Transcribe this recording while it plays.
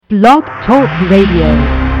Blog Talk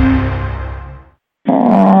Radio.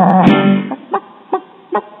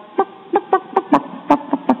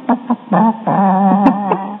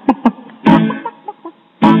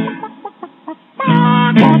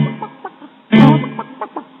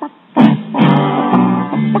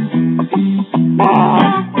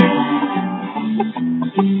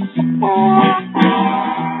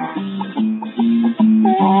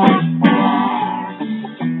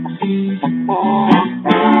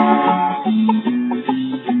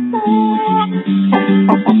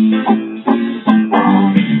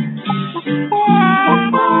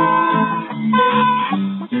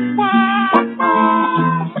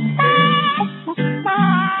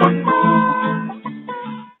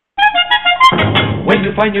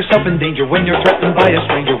 Find yourself in danger when you're threatened by a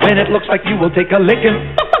stranger, when it looks like you will take a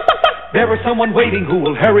licking. There is someone waiting who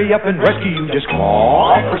will hurry up and rescue you. Just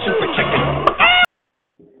call for Super Chicken.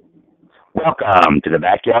 Welcome to the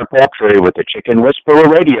Backyard Poultry with the Chicken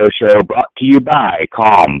Whisperer radio show, brought to you by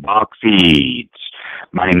Kalmbach Feeds.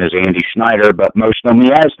 My name is Andy Schneider, but most know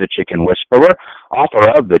me as the Chicken Whisperer,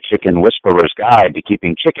 author of the Chicken Whisperer's Guide to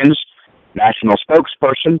Keeping Chickens, National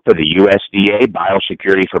Spokesperson for the USDA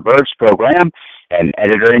Biosecurity for Birds program, and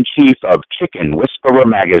editor-in-chief of Chicken Whisperer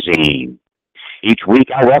magazine. Each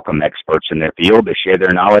week, I welcome experts in their field to share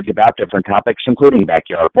their knowledge about different topics, including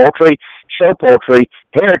backyard poultry, show poultry,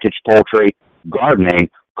 heritage poultry, gardening,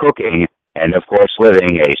 cooking, and, of course,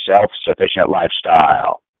 living a self-sufficient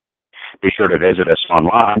lifestyle. Be sure to visit us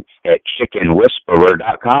online at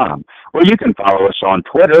chickenwhisperer.com, where you can follow us on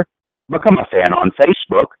Twitter, become a fan on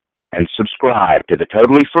Facebook, and subscribe to the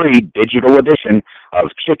totally free digital edition of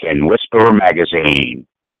Chicken Whisperer magazine.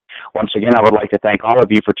 Once again, I would like to thank all of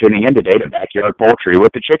you for tuning in today to Backyard Poultry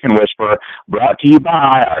with the Chicken Whisperer, brought to you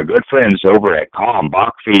by our good friends over at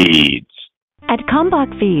Kalmbach Feeds. At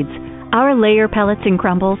Kalmbach Feeds, our layer pellets and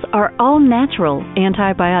crumbles are all natural,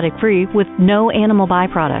 antibiotic-free with no animal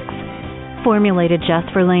byproducts. Formulated just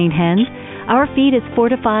for laying hens, our feed is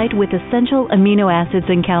fortified with essential amino acids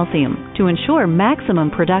and calcium to ensure maximum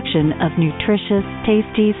production of nutritious,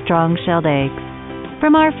 tasty, strong-shelled eggs.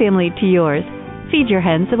 From our family to yours, feed your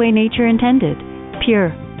hens the way nature intended. Pure,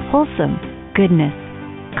 wholesome goodness.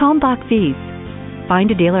 Kalmbach Feeds. Find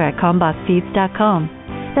a dealer at kalmbachfeeds.com.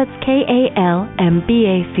 That's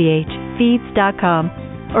KALMBACH feeds.com.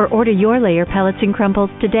 Or order your layer pellets and crumbles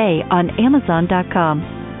today on Amazon.com.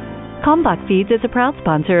 Kalmbach Feeds is a proud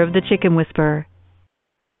sponsor of the Chicken Whisperer.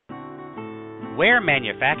 Ware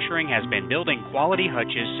Manufacturing has been building quality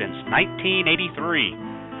hutches since 1983.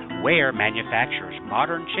 Ware manufactures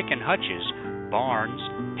modern chicken hutches, barns,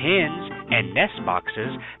 pens, and nest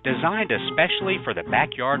boxes designed especially for the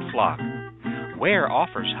backyard flock. Ware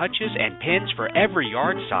offers hutches and pens for every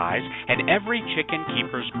yard size and every chicken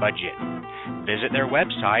keeper's budget. Visit their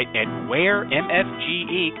website at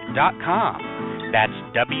waremfginc.com. That's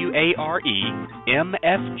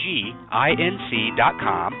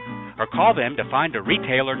waremfginc.com, or call them to find a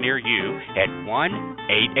retailer near you at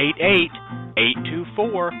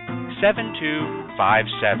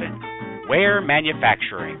 1-888-824-7257. Ware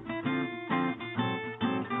Manufacturing.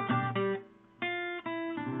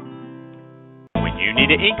 When you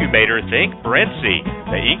need an incubator, think Brincy,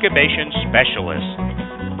 the incubation specialist.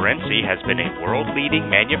 Brincy has been a world-leading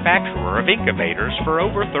manufacturer of incubators for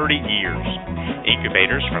over 30 years.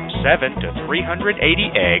 Incubators from 7 to 380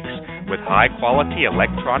 eggs with high-quality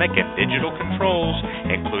electronic and digital controls,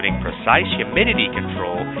 including precise humidity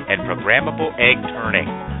control and programmable egg turning,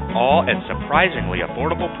 all at surprisingly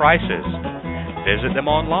affordable prices. Visit them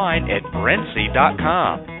online at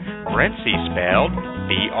Brincy.com. Brincy spelled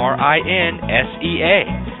B-R-I-N-S-E-A.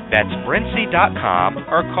 That's Brincy.com,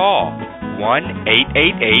 or call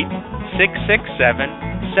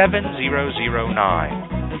 1-888-667-7009.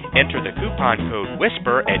 Enter the coupon code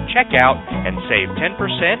WHISPER at checkout and save 10%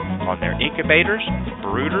 on their incubators,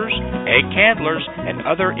 brooders, egg candlers, and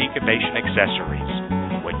other incubation accessories.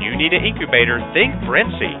 When you need an incubator, think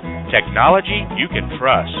Brincy. Technology you can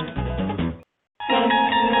trust.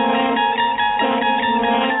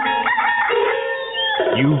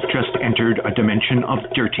 You've just entered a dimension of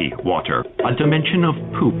dirty water, a dimension of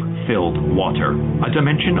poop-filled water, a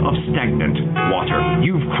dimension of stagnant water.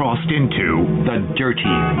 You've crossed into the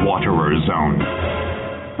dirty waterer zone.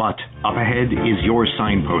 But up ahead is your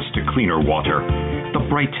signpost to cleaner water, the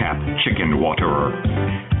Bright Tap Chicken Waterer.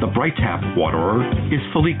 The Bright Tap Waterer is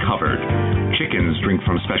fully covered. Chickens drink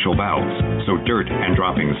from special valves, so dirt and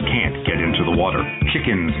droppings can't get into the water.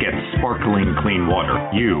 Chickens get sparkling clean water.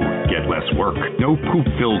 You get less work. No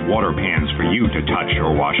poop-filled water pans for you to touch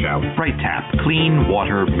or wash out. Bright Tap, clean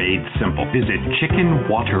water made simple. Visit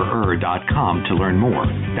chickenwaterer.com to learn more.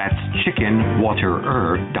 That's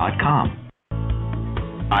chickenwaterer.com.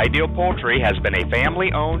 Ideal Poultry has been a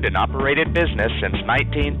family-owned and operated business since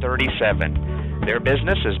 1937. Their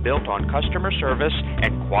business is built on customer service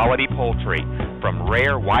and quality poultry, from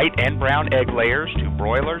rare white and brown egg layers to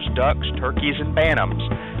broilers, ducks, turkeys, and bantams.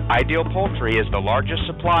 Ideal Poultry is the largest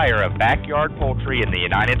supplier of backyard poultry in the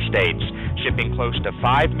United States, shipping close to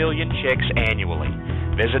 5 million chicks annually.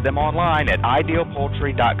 Visit them online at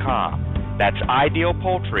idealpoultry.com. That's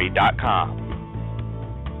idealpoultry.com.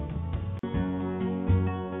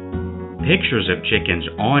 Pictures of chickens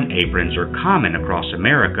on aprons are common across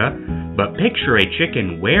America, but picture a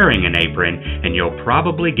chicken wearing an apron and you'll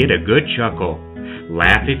probably get a good chuckle.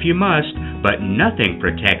 Laugh if you must, but nothing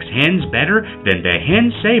protects hens better than the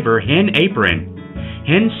Hen Saver Hen Apron.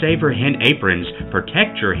 Hen Saver Hen Aprons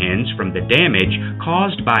protect your hens from the damage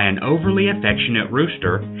caused by an overly affectionate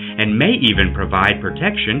rooster and may even provide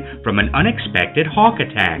protection from an unexpected hawk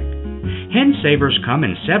attack. Hen Savers come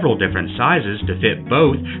in several different sizes to fit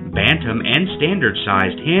both bantam and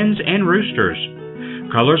standard-sized hens and roosters.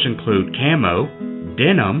 Colors include camo,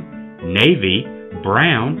 denim, navy,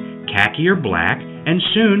 brown, khaki or black, and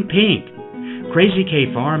soon pink. Crazy K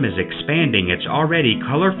Farm is expanding its already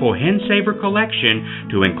colorful Hen Saver collection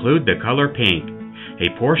to include the color pink. A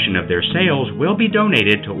portion of their sales will be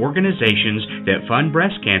donated to organizations that fund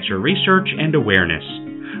breast cancer research and awareness.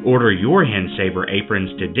 Order your Hen Saver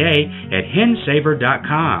aprons today at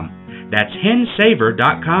hensaver.com. That's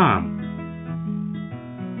hensaver.com.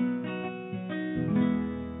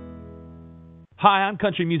 Hi, I'm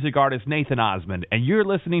country music artist Nathan Osmond, and you're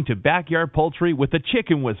listening to Backyard Poultry with the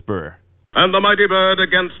Chicken Whisperer. And the mighty bird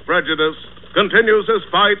against prejudice continues his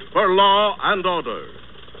fight for law and order.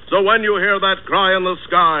 So when you hear that cry in the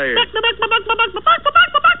sky,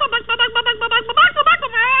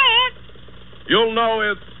 you'll know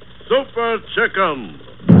it's Super Chicken.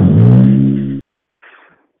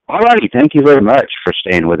 Alrighty, thank you very much for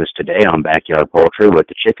staying with us today on Backyard Poultry with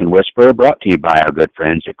the Chicken Whisperer, brought to you by our good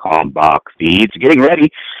friends at Kalmbach Feeds. Getting ready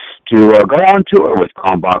to go on tour with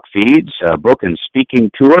Kalmbach Feeds, book and speaking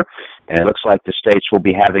tour. And it looks like the states will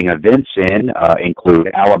be having events include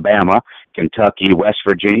Alabama, Kentucky, West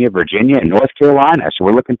Virginia, Virginia, and North Carolina. So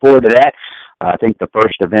we're looking forward to that. I think the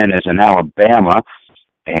first event is in Alabama,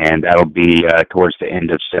 and that'll be towards the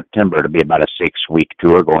end of September. It'll be about a 6-week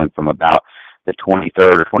tour going from about the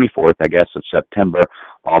 23rd or 24th, I guess, of September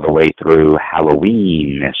all the way through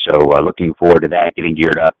Halloween. So looking forward to that, getting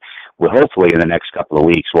geared up. Well, hopefully in the next couple of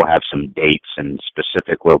weeks, we'll have some dates and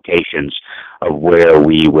specific locations of where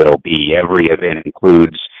we will be. Every event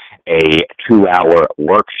includes a 2-hour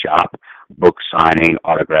workshop, book signing,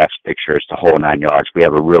 autographs, pictures, the whole 9 yards. We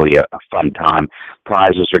have a fun time.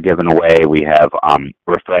 Prizes are given away. We have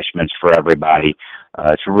refreshments for everybody.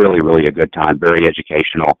 It's really, really a good time, very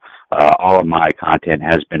educational. All of my content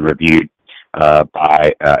has been reviewed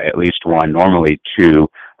by at least one, normally two,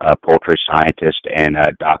 poultry scientist and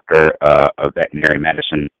doctor of veterinary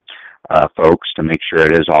medicine folks to make sure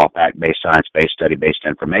it is all fact-based, science-based, study-based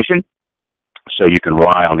information. So you can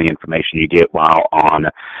rely on the information you get while on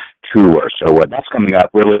tour. So that's coming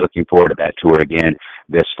up. Really looking forward to that tour again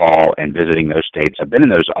this fall and visiting those states. I've been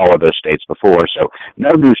in all of those states before, so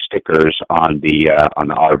no new stickers on the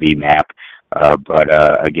RV map. But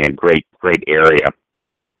again, great area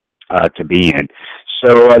to be in.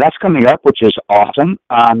 So that's coming up, which is awesome.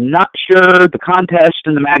 I'm not sure the contest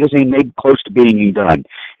in the magazine may be close to being done.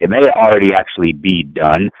 It may already actually be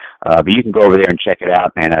done, but you can go over there and check it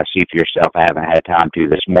out and see for yourself. I haven't had time to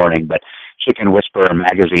this morning, but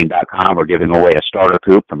chickenwhisperermagazine.com, we're giving away a starter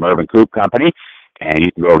coop from Urban Coop Company. And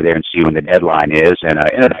you can go over there and see when the deadline is and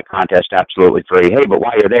enter that contest absolutely free. Hey, but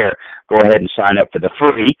while you're there, go ahead and sign up for the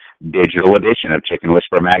free digital edition of Chicken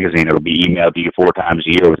Whisperer Magazine. It'll be emailed to you 4 times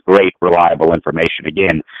a year with great, reliable information,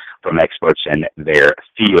 again, from experts in their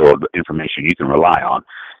field, information you can rely on.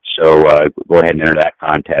 So go ahead and enter that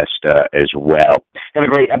contest as well. Have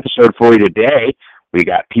a great episode for you today. We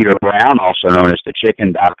got Peter Brown, also known as the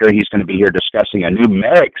Chicken Doctor. He's going to be here discussing a new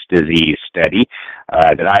Marek's disease study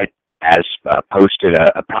that I posted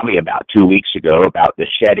probably about 2 weeks ago about the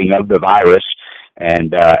shedding of the virus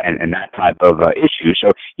and that type of issue. So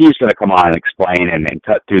he's going to come on and explain and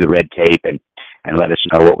cut through the red tape and and let us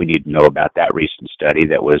know what we need to know about that recent study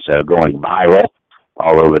that was going viral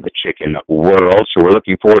all over the chicken world. So we're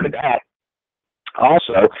looking forward to that.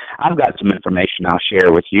 Also, I've got some information I'll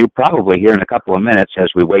share with you probably here in a couple of minutes as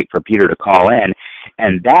we wait for Peter to call in,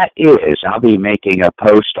 and that is I'll be making a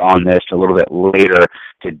post on this a little bit later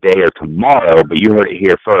today or tomorrow, but you heard it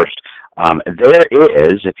here first. There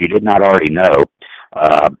is, if you did not already know,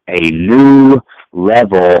 a new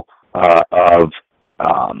level of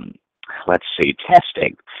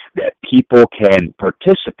testing that people can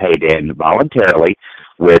participate in voluntarily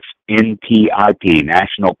with NPIP,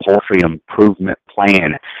 National Poultry Improvement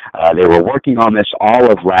Plan. They were working on this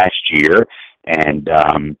all of last year, and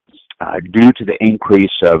due to the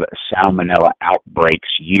increase of salmonella outbreaks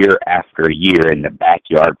year after year in the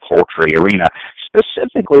backyard poultry arena,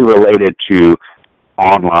 specifically related to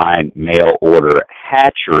online mail order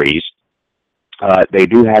hatcheries, they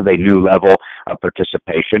do have a new level of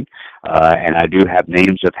participation, and I do have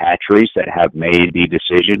names of hatcheries that have made the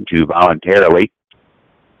decision to voluntarily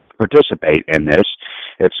participate in this.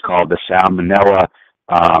 It's called the Salmonella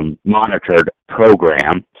Monitored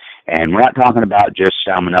Program, and we're not talking about just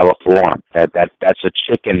Salmonella florum. That's a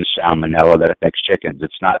chicken salmonella that affects chickens.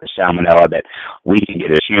 It's not the salmonella that we can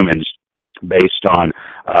get as humans based on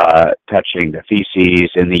touching the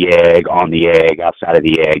feces in the egg, on the egg, outside of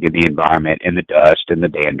the egg, in the environment, in the dust, in the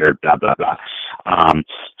dander, blah, blah, blah.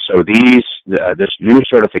 So this new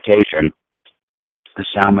certification, the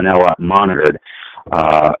Salmonella Monitored,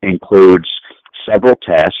 includes several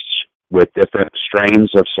tests with different strains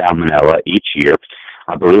of salmonella each year.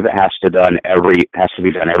 I believe it has to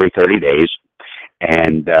be done every 30 days,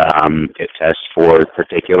 and it tests for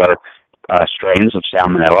particular strains of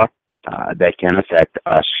salmonella that can affect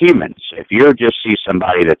us humans. If you just see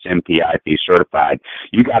somebody that's NPIP certified,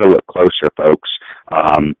 you got to look closer, folks.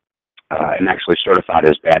 And actually, certified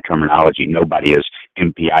is bad terminology. Nobody is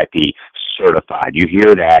NPIP certified. You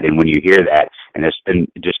hear that, and when you hear that, and it's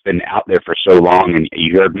been out there for so long, and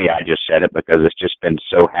you heard me, I just said it because it's just been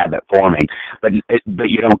so habit forming. But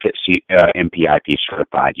you don't get NPIP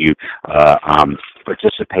certified. You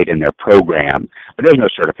participate in their program, but there's no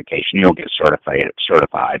certification. You don't get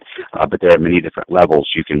certified. But there are many different levels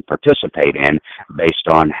you can participate in based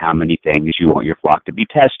on how many things you want your flock to be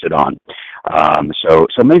tested on. So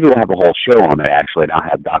maybe we'll have a whole show on it, actually, and I'll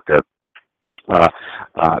have Dr.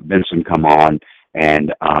 Benson come on,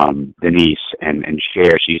 and Denise and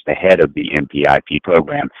share. She's the head of the NPIP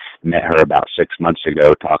program. Met her about 6 months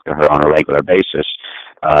ago, talked to her on a regular basis,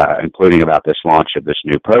 including about this launch of this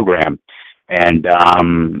new program, and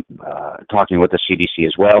talking with the CDC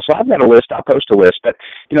as well. So I've got a list. I'll post a list. But,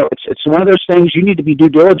 it's one of those things you need to be due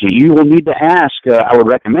diligent. You will need to ask, I would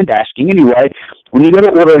recommend asking anyway, when you go to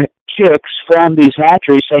order chicks from these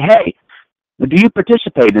hatcheries, say, hey, do you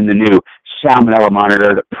participate in the new Salmonella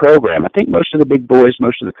Monitored Program? I think most of the big boys,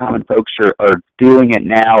 most of the common folks are doing it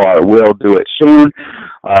now or will do it soon.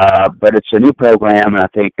 But it's a new program, and I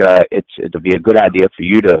think it'll be a good idea for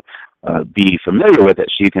you to be familiar with it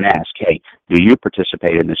so you can ask, hey, do you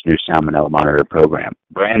participate in this new Salmonella Monitored Program?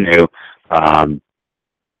 Brand new.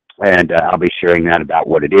 And I'll be sharing that about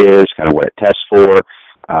what it is, kind of what it tests for,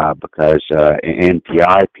 because in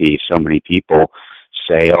NPIP, so many people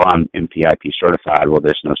say, oh, I'm NPIP certified. Well,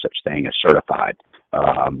 there's no such thing as certified.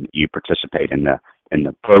 You participate in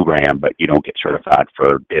the program, but you don't get certified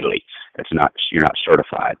for diddly. You're not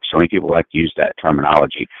certified. So many people like to use that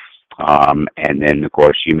terminology. And then, of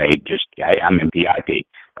course, you may just, hey, I'm NPIP.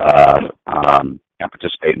 I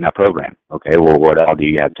participate in that program. Okay, well, what all do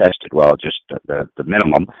you have tested? Well, just the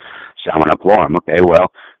minimum, Salmonella florum. Okay,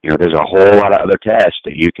 well, there's a whole lot of other tests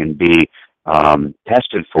that you can be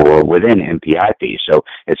tested for within NPIP. So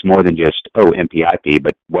it's more than just, NPIP,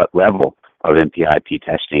 but what level of NPIP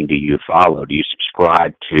testing do you follow? Do you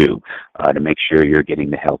subscribe to make sure you're getting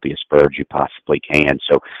the healthiest birds you possibly can?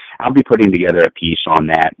 So I'll be putting together a piece on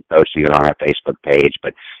that, posting it on our Facebook page.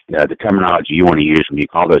 But the terminology you want to use when you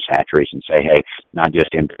call those hatcheries and say, hey, not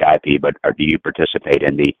just NPIP, but do you participate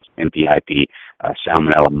in the NPIP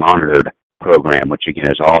Salmonella Monitored Program, which again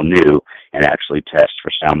is all new and actually tests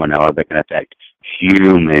for salmonella that can affect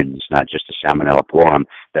humans, not just the Salmonella florum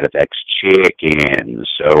that affects chickens.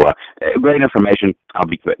 So great information. I'll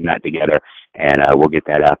be putting that together, and we'll get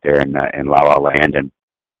that out there in La La Land. And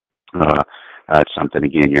it's something,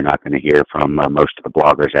 again, you're not going to hear from most of the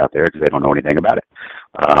bloggers out there because they don't know anything about it.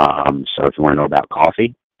 So if you want to know about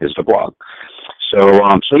coffee, here's the blog. So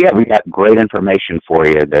yeah, we got great information for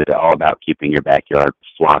you that's all about keeping your backyard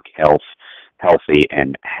flock healthy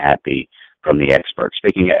and happy. from the experts.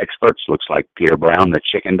 Speaking of experts, looks like Peter Brown, the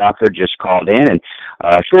chicken doctor, just called in, and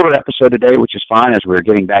shorter episode today, which is fine as we're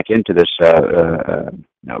getting back into this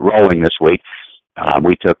rolling this week.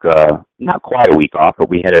 We took not quite a week off, but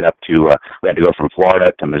we headed up to, we had to go from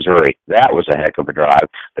Florida to Missouri. That was a heck of a drive,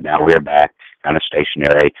 but now we're back, kind of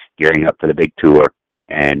stationary, gearing up for the big tour,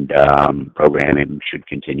 and programming should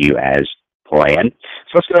continue as planned.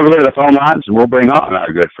 So let's go over to the phone lines, and we'll bring on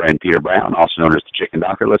our good friend Peter Brown, also known as the Chicken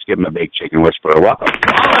Doctor. Let's give him a big chicken whisperer welcome.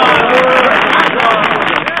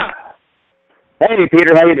 Hey,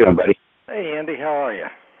 Peter, how you doing, buddy? Hey, Andy, how are you?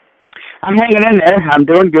 I'm hanging in there. I'm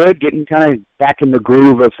doing good, getting kind of back in the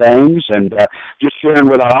groove of things, and just sharing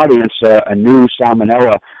with our audience a new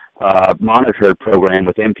salmonella monitored program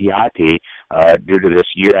with MPIP due to this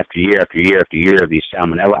year after year after year after year of these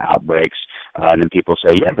salmonella outbreaks. And then people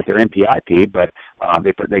say, yeah, but they're MPIP, but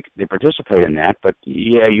they participate in that. But,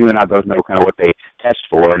 yeah, you and I both know kind of what they test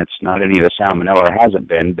for, and it's not any of the salmonella, or hasn't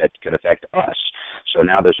been, that could affect us. So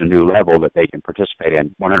now there's a new level that they can participate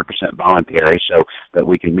in, 100% voluntary, so that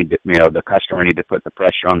we can, the customer need to put the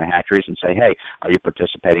pressure on the hatcheries and say, hey, are you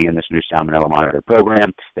participating in this new salmonella monitor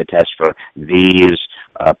program that tests for these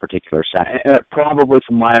particular, probably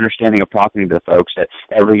from my understanding of talking to the folks, that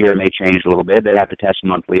every year may change a little bit. They have to test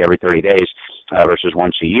monthly every 30 days versus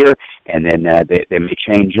once a year, and then they may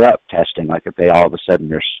change up testing. Like if they all of a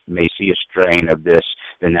sudden may see a strain of this,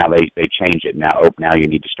 then now they change it. Now you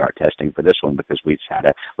need to start testing for this one because we've had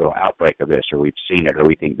a little outbreak of this, or we've seen it, or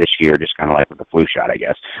we think this year, just kind of like with the flu shot, I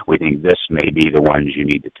guess, we think this may be the ones you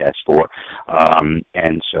need to test for.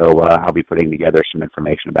 And so I'll be putting together some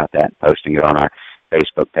information about that and posting it on our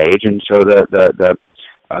Facebook page. And so the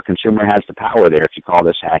consumer has the power there if you call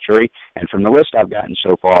this hatchery. And from the list I've gotten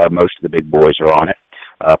so far, most of the big boys are on it,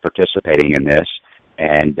 participating in this.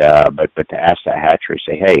 And but to ask that hatchery,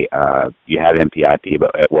 say, hey, you have MPIP,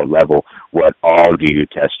 but at what level? What all do you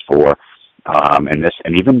test for?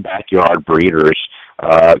 And even backyard breeders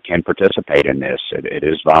can participate in this. It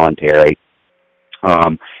is voluntary.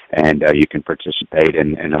 And you can participate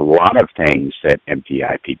in a lot of things that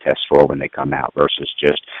MPIP tests for when they come out versus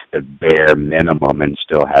just the bare minimum, and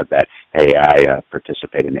still have that, hey, I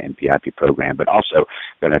participate in the MPIP program. But also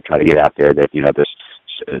going to try to get out there that, this,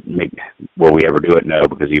 will we ever do it? No,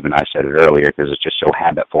 because even I said it earlier, because it's just so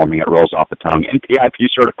habit-forming, it rolls off the tongue. MPIP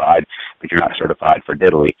certified, but you're not certified for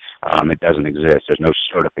diddly. It doesn't exist. There's no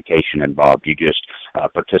certification involved. You just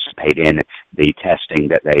participate in the testing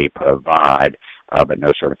that they provide, but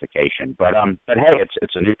no certification. But hey,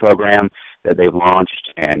 it's a new program that they've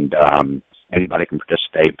launched, and anybody can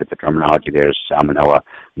participate, but the terminology there is salmonella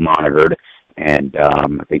monitored, and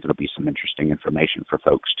I think it'll be some interesting information for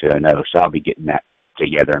folks to know. So I'll be getting that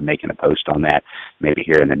together and making a post on that maybe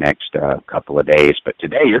here in the next couple of days. But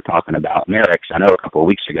today you're talking about Marek's. I know a couple of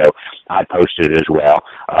weeks ago I posted it as well,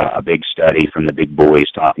 a big study from the big boys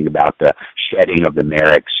talking about the shedding of the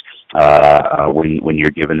Marek's when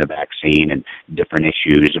you're given the vaccine, and different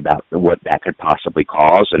issues about what that could possibly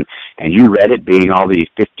cause. And you read it, being all the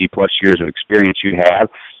 50-plus years of experience you have,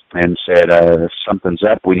 and said, something's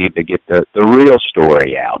up, we need to get the real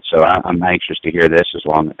story out. So I'm anxious to hear this, as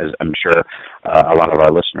long as I'm sure a lot of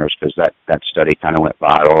our listeners, because that study kind of went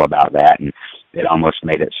viral about that, and it almost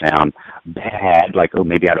made it sound bad, like, oh,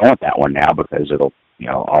 maybe I don't want that one now, because it'll,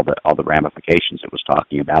 all the ramifications it was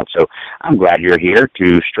talking about. So I'm glad you're here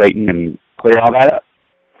to straighten and clear all that up.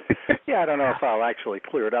 Yeah, I don't know if I'll actually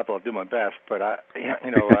clear it up. I'll do my best, but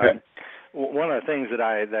one of the things that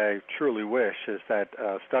I truly wish is that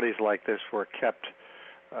studies like this were kept,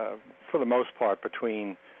 for the most part,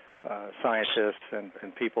 between scientists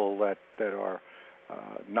and people that are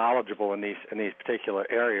knowledgeable in these particular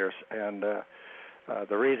areas. And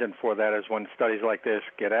the reason for that is when studies like this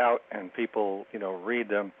get out and people read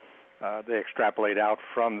them, they extrapolate out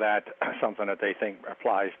from that something that they think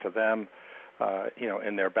applies to them,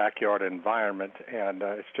 in their backyard environment, and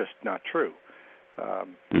it's just not true.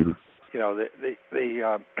 Mm-hmm.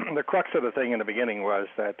 The crux of the thing in the beginning was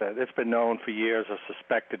that it's been known for years, or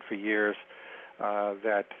suspected for years,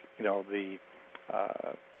 that the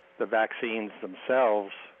vaccines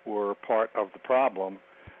themselves were part of the problem,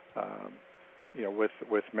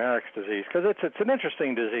 with Marek's disease, because it's an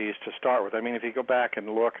interesting disease to start with. I mean, if you go back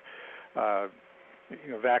and look,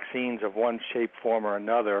 vaccines of one shape, form, or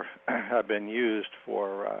another have been used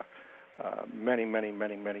for many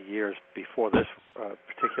years before this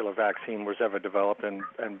particular vaccine was ever developed,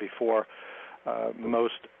 and before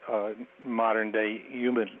most modern-day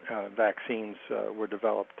human vaccines were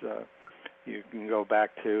developed. You can go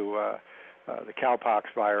back to the cowpox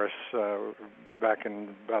virus back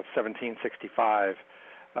in about 1765,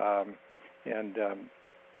 and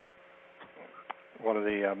one of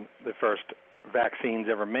the first vaccines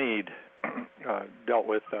ever made dealt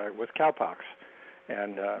with cowpox,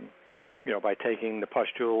 and by taking the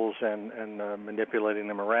pustules and manipulating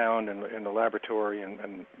them around in the laboratory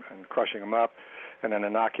and crushing them up, and then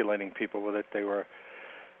inoculating people with it, they were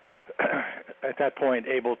at that point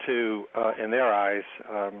able to, in their eyes,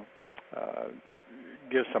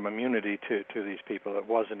 give some immunity to these people. It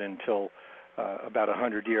wasn't until about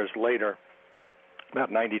 100 years later,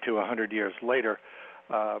 about 90 to 100 years later,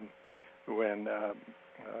 when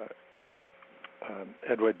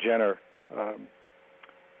Edward Jenner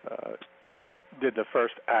did the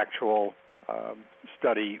first actual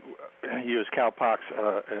study, used cowpox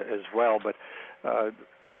as well, but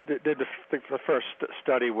did the first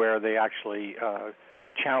study where they actually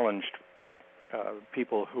challenged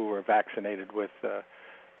people who were vaccinated with the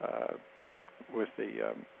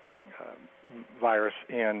virus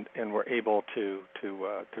and were able to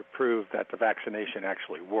prove that the vaccination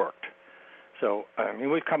actually worked. So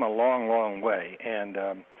we've come a long way, and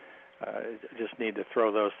just need to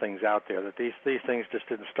throw those things out there. That these things just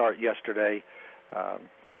didn't start yesterday.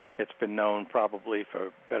 It's been known probably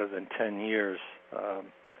for better than 10 years,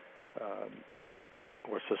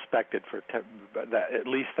 or suspected for at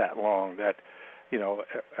least that long. That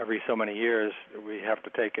every so many years we have to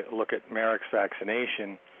take a look at Marek's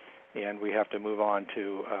vaccination, and we have to move on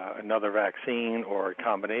to another vaccine or a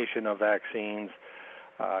combination of vaccines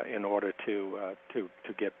in order to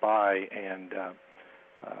get by and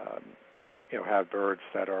have birds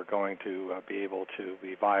that are going to be able to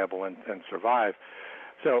be viable and survive.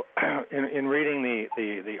 So, in reading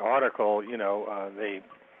the article,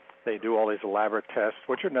 they do all these elaborate tests,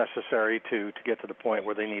 which are necessary to get to the point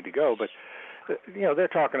where they need to go. But they're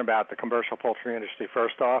talking about the commercial poultry industry.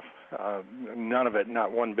 First off, none of it,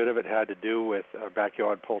 not one bit of it, had to do with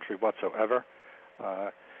backyard poultry whatsoever.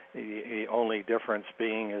 The only difference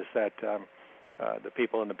being is that the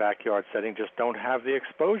people in the backyard setting just don't have the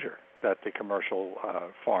exposure that the commercial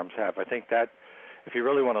farms have. I think that, if you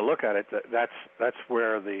really want to look at it, that's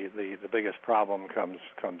where the biggest problem comes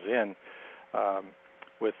in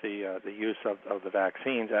with the use of the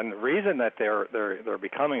vaccines. And the reason that they're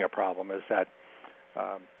becoming a problem is that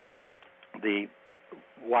the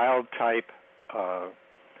wild type,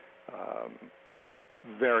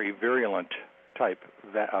 very virulent type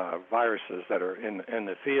viruses that are in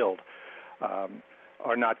the field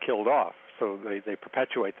are not killed off, so they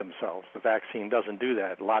perpetuate themselves. The vaccine doesn't do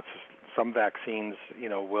that. Some vaccines,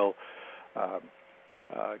 will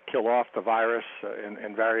kill off the virus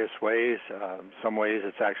in various ways. Some ways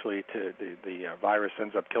it's actually the virus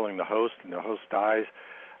ends up killing the host, and the host dies.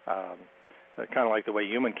 Kind of like the way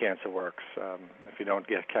human cancer works. If you don't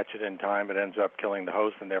catch it in time, it ends up killing the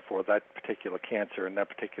host, and therefore that particular cancer in that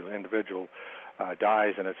particular individual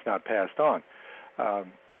dies, and it's not passed on.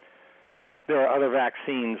 There are other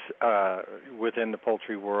vaccines within the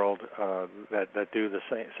poultry world that do the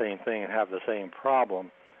same thing and have the same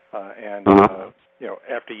problem.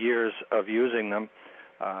 After years of using them,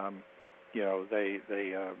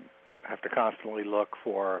 they have to constantly look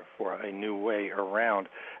for a new way around.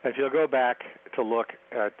 If you'll go back to look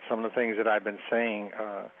at some of the things that I've been saying,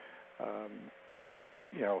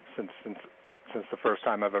 since the first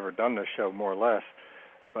time I've ever done this show, more or less,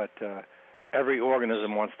 but every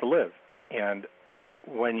organism wants to live. And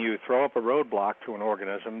when you throw up a roadblock to an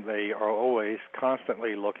organism, they are always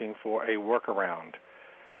constantly looking for a workaround,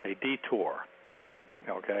 a detour.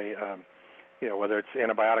 Okay, whether it's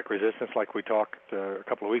antibiotic resistance, like we talked a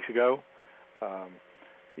couple of weeks ago,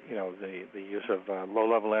 the use of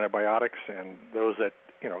low-level antibiotics, and those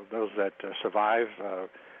that survive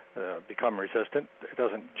become resistant. It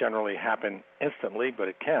doesn't generally happen instantly, but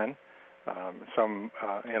it can. Some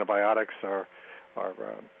antibiotics are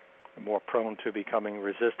more prone to becoming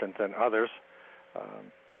resistant than others.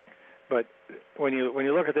 But when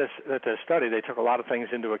you look at this study, they took a lot of things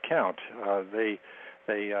into account. They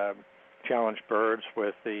challenged birds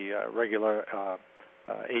with the regular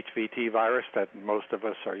HVT virus that most of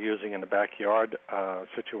us are using in the backyard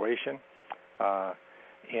situation.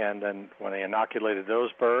 And then when they inoculated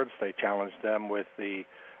those birds, they challenged them with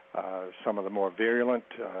some of the more virulent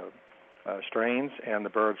strains, and the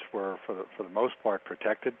birds were, for the most part,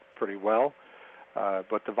 protected pretty well.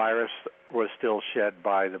 But the virus was still shed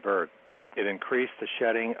by the bird. It increased the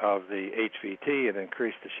shedding of the HVT. It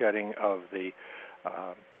increased the shedding of the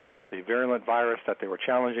virulent virus that they were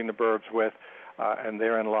challenging the birds with, and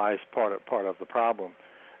therein lies part of the problem.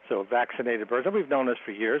 So vaccinated birds, and we've known this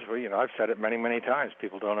for years. I've said it many, many times.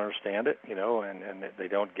 People don't understand it, and they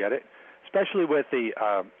don't get it, especially with the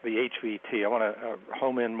HVT. I want to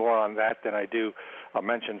home in more on that than I do. I'll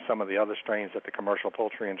mention some of the other strains that the commercial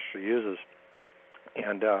poultry industry uses,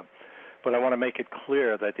 but I want to make it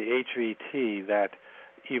clear that the HVT that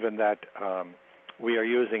we are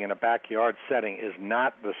using in a backyard setting is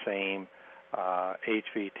not the same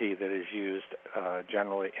HVT that is used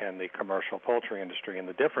generally in the commercial poultry industry. And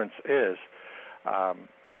the difference is,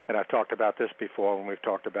 and I've talked about this before when we've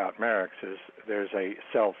talked about Marek's, is there's a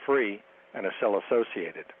cell-free and a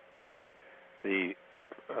cell-associated. The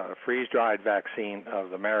freeze-dried vaccine of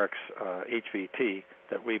the Marek's HVT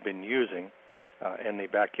that we've been using in the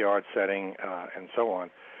backyard setting and so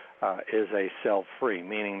on is a cell-free,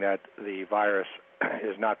 meaning that the virus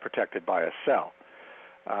is not protected by a cell.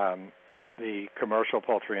 The commercial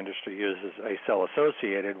poultry industry uses a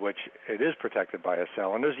cell-associated, which it is protected by a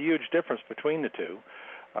cell, and there's a huge difference between the two.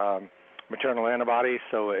 Maternal antibodies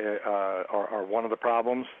are one of the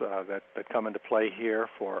problems that come into play here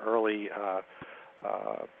for early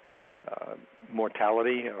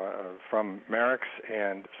mortality from Marek's,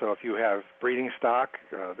 and so if you have breeding stock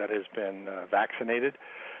that has been vaccinated,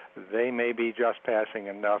 they may be just passing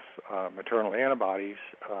enough maternal antibodies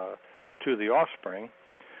to the offspring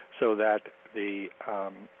so that the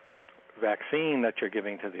vaccine that you're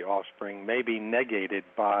giving to the offspring may be negated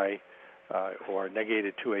by or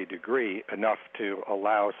negated to a degree enough to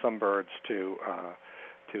allow some birds to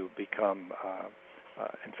become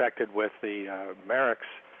infected with the Marek's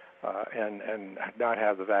and not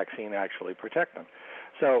have the vaccine actually protect them.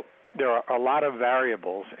 So there are a lot of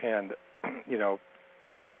variables, and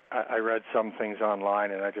I read some things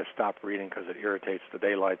online and I just stopped reading because it irritates the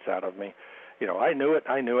daylights out of me. I knew it.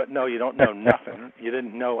 No, you don't know nothing. You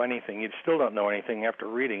didn't know anything. You still don't know anything after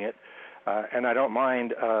reading it. And I don't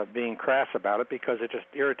mind being crass about it because it just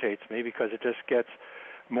irritates me, because it just gets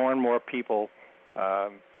more and more people,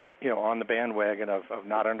 on the bandwagon of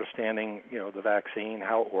not understanding, the vaccine,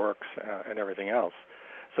 how it works, and everything else.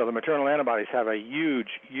 So the maternal antibodies have a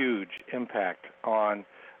huge, huge impact on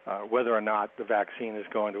whether or not the vaccine is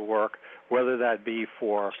going to work, whether that be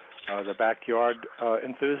for the backyard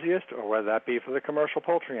enthusiast or whether that be for the commercial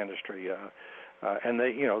poultry industry. And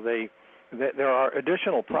there are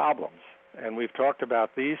additional problems, and we've talked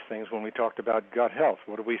about these things when we talked about gut health.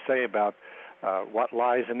 What do we say about what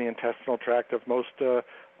lies in the intestinal tract of most,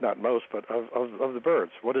 not most, but of the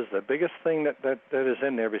birds? What is the biggest thing that is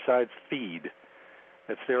in there besides feed?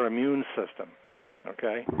 It's their immune system.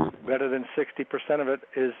 Okay, better than 60% of it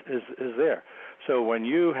is there. So when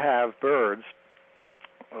you have birds,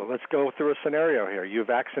 let's go through a scenario here. You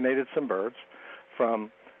vaccinated some birds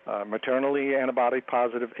from maternally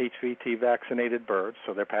antibody-positive HVT vaccinated birds,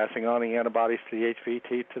 so they're passing on the antibodies to the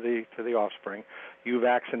HVT to the offspring. You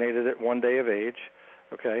vaccinated it one day of age.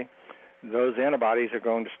 Okay, those antibodies are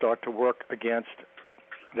going to start to work against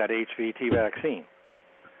that HVT vaccine.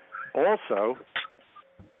 Also,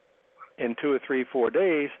 in 2 or 3, 4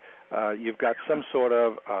 days, you've got some sort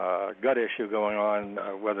of gut issue going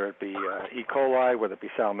on, whether it be E. coli, whether it be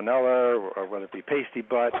salmonella, or whether it be pasty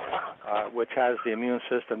butt, which has the immune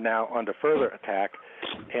system now under further attack,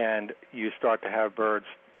 and you start to have birds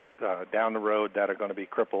down the road that are going to be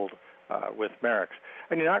crippled with Marek's.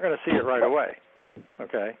 And you're not going to see it right away,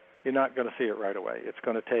 okay? You're not going to see it right away. It's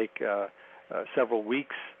going to take several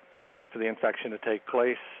weeks for the infection to take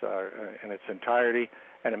place in its entirety,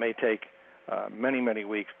 and it may take many, many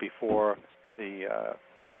weeks before the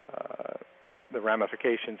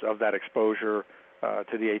ramifications of that exposure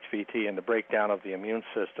to the HVT and the breakdown of the immune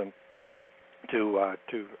system to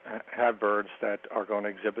have birds that are going to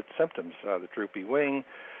exhibit symptoms. The droopy wing,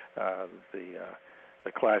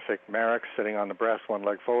 the classic Marek sitting on the breast, one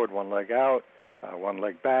leg forward, one leg out, one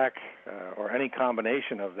leg back, or any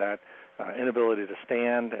combination of that, inability to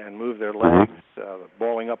stand and move their legs,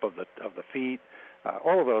 balling up of the feet.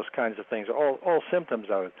 All of those kinds of things, all symptoms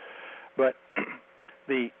of it. But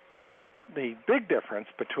the big difference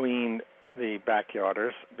between the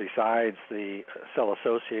backyarders, besides the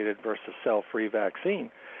cell-associated versus cell-free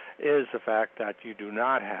vaccine, is the fact that you do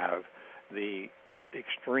not have the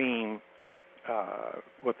extreme,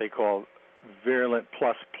 what they call virulent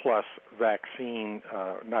plus vaccine,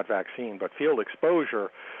 not vaccine, but field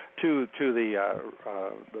exposure to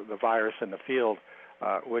the virus in the field,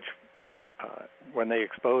 which when they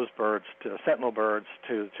exposed birds, to sentinel birds,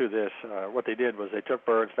 to this, what they did was they took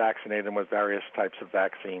birds, vaccinated them with various types of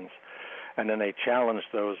vaccines, and then they challenged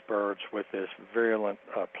those birds with this virulent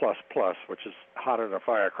plus, which is hotter than a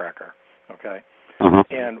firecracker, okay?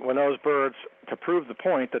 And when those birds, to prove the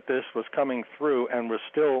point that this was coming through and was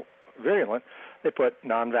still virulent, they put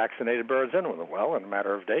non-vaccinated birds in with them. Well, in a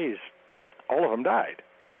matter of days, all of them died,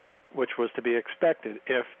 which was to be expected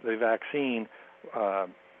if the vaccine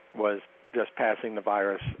was just passing the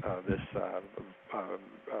virus, this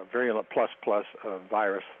virulent plus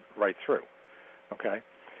virus right through. Okay?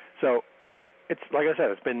 So it's, like I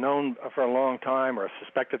said, it's been known for a long time, or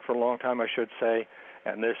suspected for a long time, I should say,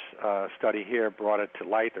 and this study here brought it to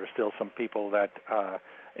light. There's still some people that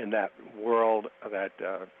in that world that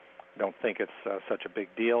don't think it's such a big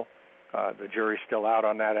deal. The jury's still out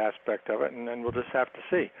on that aspect of it, and we'll just have to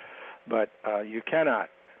see. But you cannot,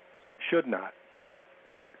 should not,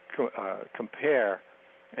 compare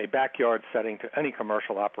a backyard setting to any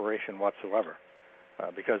commercial operation whatsoever,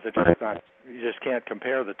 because it's just not. You just can't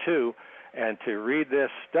compare the two. And to read this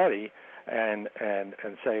study and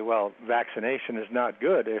say, well, vaccination is not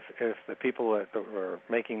good, if the people that were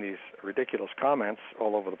making these ridiculous comments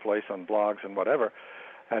all over the place on blogs and whatever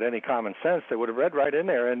had any common sense, they would have read right in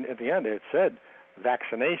there, and at the end it said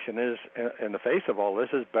vaccination is, in the face of all this,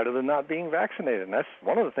 is better than not being vaccinated. And that's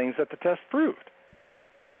one of the things that the test proved.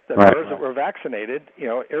 That birds that were vaccinated,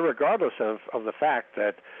 irregardless of the fact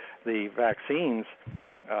that the vaccines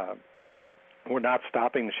were not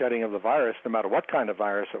stopping the shedding of the virus, no matter what kind of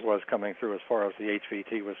virus it was coming through as far as the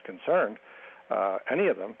HVT was concerned, any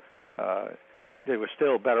of them, they were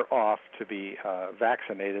still better off to be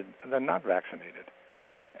vaccinated than not vaccinated.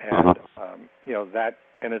 And, that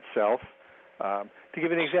in itself, to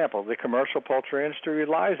give you an example, the commercial poultry industry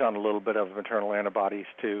relies on a little bit of maternal antibodies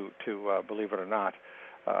to believe it or not,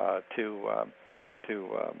 to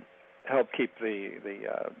help keep the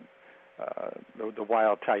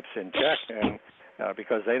wild types in check, and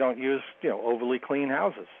because they don't use overly clean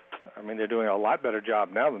houses. I mean, they're doing a lot better job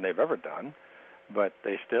now than they've ever done, but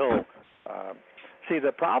they still see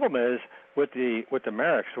the problem is with the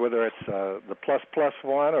Mareks, whether it's the plus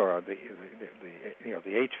one or the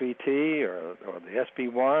HVT or the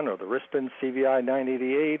SB1 or the Rispin CVI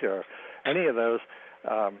 988 or any of those.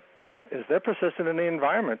 Is they're persistent in the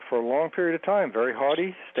environment for a long period of time, very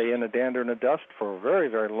hardy, stay in the dander and the dust for a very,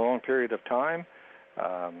 very long period of time.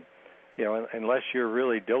 Unless you're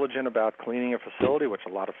really diligent about cleaning a facility, which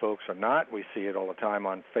a lot of folks are not. We see it all the time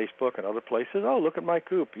on Facebook and other places. Oh, look at my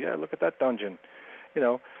coop. Yeah, look at that dungeon. We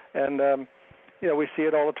see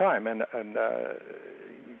it all the time. And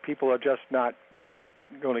people are just not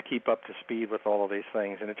going to keep up to speed with all of these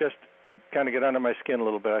things. And it just kind of get under my skin a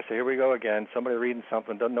little bit. I say, here we go again. Somebody reading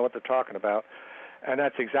something, doesn't know what they're talking about. And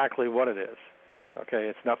that's exactly what it is. Okay,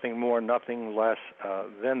 it's nothing more, nothing less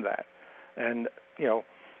than that. And,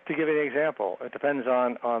 to give you an example, it depends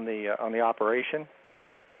on the operation,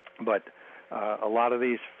 but a lot of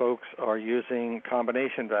these folks are using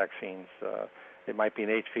combination vaccines. It might be an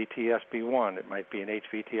HVT SB1. It might be an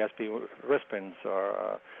HVT SB Rispins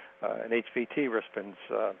or an HVT Rispins.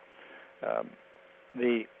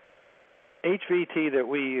 The HVT that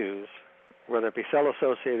we use, whether it be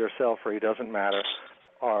cell-associated or cell-free, doesn't matter,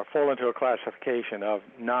 fall into a classification of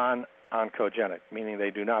non-oncogenic, meaning they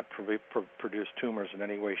do not produce tumors in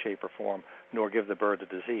any way, shape, or form, nor give the bird the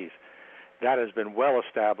disease. That has been well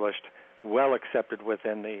established, well accepted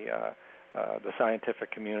within the scientific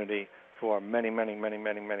community for many, many, many,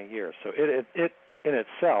 many, many years. So it in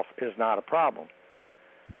itself is not a problem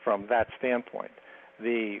from that standpoint.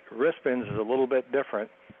 The Rispins is a little bit different.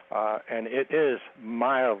 And it is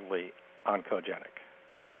mildly oncogenic,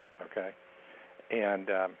 okay? And,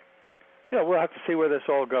 we'll have to see where this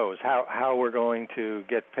all goes, how we're going to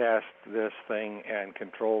get past this thing and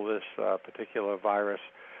control this particular virus.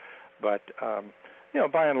 But,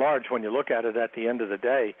 by and large, when you look at it at the end of the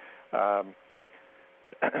day,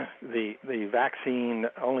 the vaccine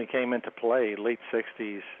only came into play late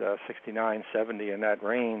 60s, 69, 70, in that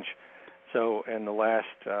range. So in the last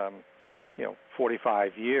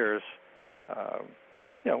 45 years,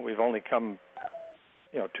 we've only come,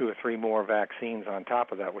 2 or 3 more vaccines on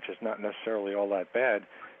top of that, which is not necessarily all that bad.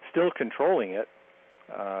 Still controlling it,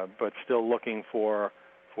 but still looking for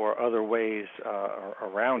other ways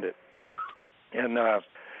around it. And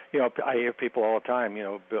I hear people all the time,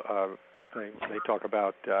 they talk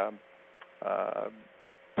about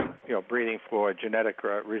breeding for genetic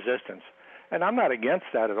resistance, and I'm not against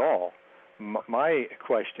that at all. My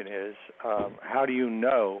question is, how do you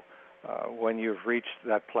know when you've reached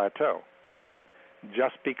that plateau?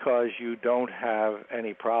 Just because you don't have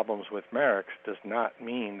any problems with Mareks does not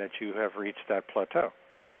mean that you have reached that plateau.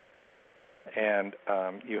 And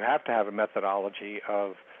you have to have a methodology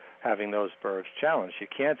of having those birds challenged. You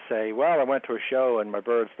can't say, well, I went to a show and my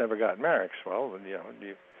birds never got Mareks. Well,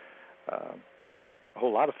 a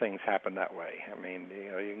whole lot of things happen that way. I mean,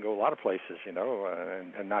 you can go a lot of places,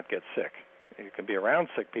 and not get sick. You can be around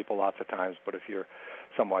sick people lots of times, but if you're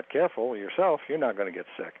somewhat careful yourself, you're not going to get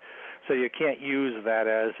sick. So you can't use that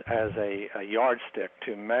as a yardstick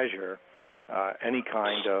to measure any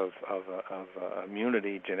kind of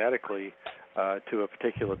immunity genetically to a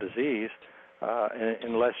particular disease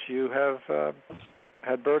unless you have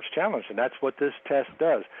had birds challenged, and that's what this test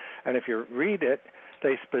does. And if you read it,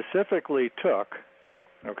 they specifically took,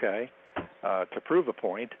 to prove a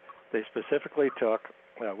point, they specifically took,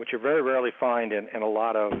 which you very rarely find in a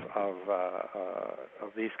lot of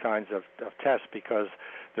these kinds of tests, because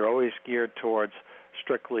they're always geared towards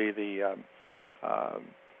strictly the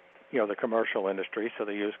commercial industry, so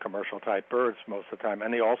they use commercial-type birds most of the time,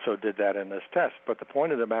 and they also did that in this test. But the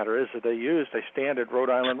point of the matter is that they used a standard Rhode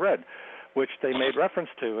Island Red, which they made reference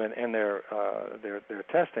to in their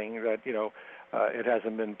testing, that it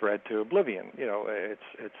hasn't been bred to oblivion.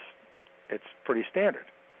 It's pretty standard,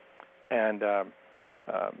 and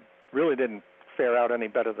really didn't fare out any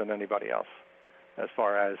better than anybody else as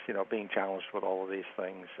far as being challenged with all of these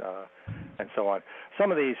things and so on.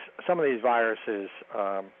 Some of these viruses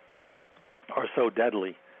are so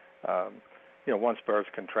deadly. Once birds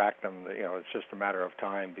contract them, it's just a matter of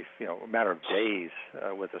time, a matter of days.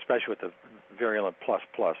 Especially with the virulent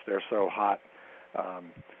plus, they're so hot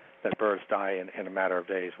that birds die in a matter of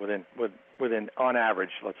days. Within on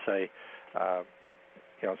average, let's say,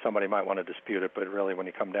 somebody might want to dispute it, but really, when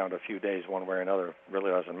you come down to a few days, one way or another, it really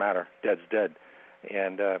doesn't matter. Dead's dead,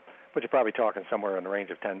 but you're probably talking somewhere in the range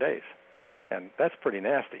of 10 days, and that's pretty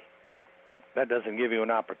nasty. That doesn't give you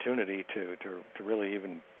an opportunity to really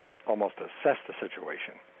even almost assess the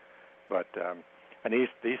situation. But and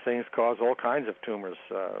these things cause all kinds of tumors,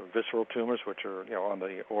 visceral tumors, which are on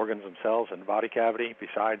the organs themselves and the body cavity,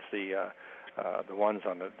 besides the ones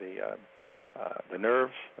on the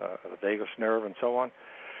nerves, the vagus nerve, and so on.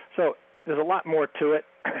 So there's a lot more to it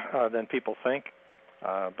than people think.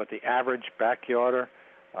 But the average backyarder,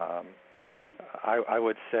 I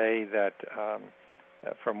would say that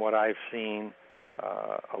from what I've seen,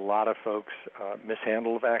 a lot of folks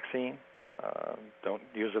mishandle the vaccine, don't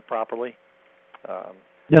use it properly.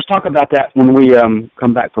 Let's talk about that when we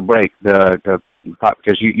come back for break,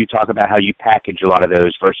 because you talk about how you package a lot of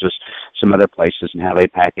those versus some other places and how they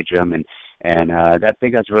package them, and I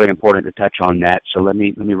think that's really important to touch on that. So let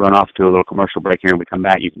me run off to a little commercial break here, and we come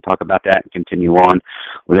back. You can talk about that and continue on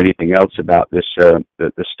with anything else about this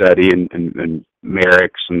the study and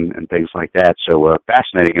Marek's and things like that. So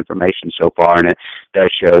fascinating information so far, and it does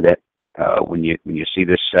show that when you see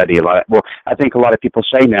this study, I think a lot of people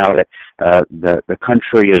say now that the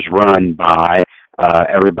country is run by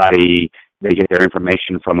everybody. They get their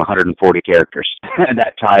information from 140 characters.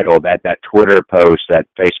 That title, that Twitter post, that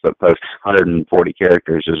Facebook post, 140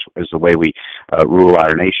 characters is the way we rule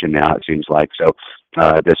our nation now, it seems like. So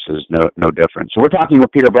this is no different. So we're talking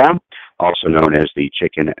with Peter Brown, also known as the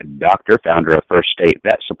Chicken Doctor, founder of First State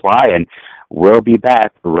Vet Supply, and we'll be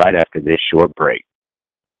back right after this short break.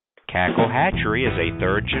 Cackle Hatchery is a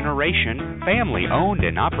third-generation, family-owned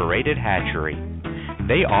and operated hatchery.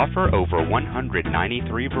 They offer over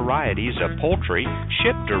 193 varieties of poultry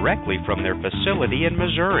shipped directly from their facility in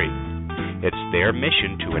Missouri. It's their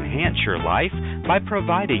mission to enhance your life by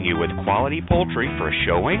providing you with quality poultry for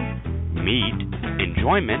showing, meat,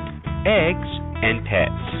 enjoyment, eggs, and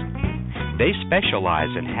pets. They specialize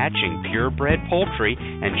in hatching purebred poultry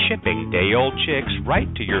and shipping day-old chicks right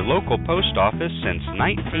to your local post office since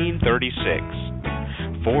 1936.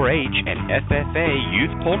 4-H and FFA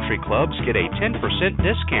Youth Poultry Clubs get a 10%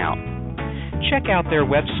 discount. Check out their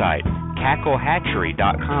website,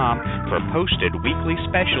 cacklehatchery.com, for posted weekly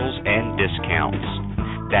specials and discounts.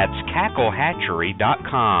 That's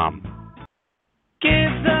cacklehatchery.com.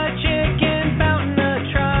 Give the chicken fountain a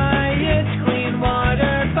try. It's clean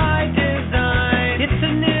water by design. It's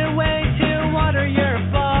a new way to water your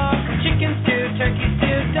flock. Chickens to turkeys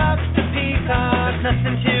to ducks to peacocks.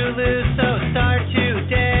 Nothing to lose, so start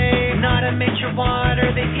today. Not a make your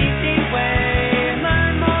water the easy way.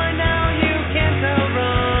 Learn more now, you can't go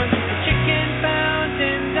wrong.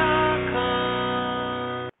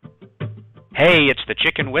 chickenfountain.com. Hey, it's the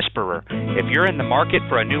Chicken Whisperer. If you're in the market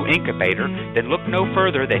for a new incubator, then look no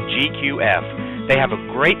further than GQF. They have a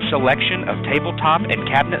great selection of tabletop and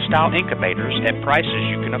cabinet-style incubators at prices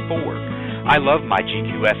you can afford. I love my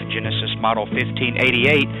GQF Genesis Model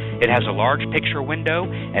 1588. It has a large picture window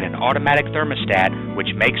and an automatic thermostat,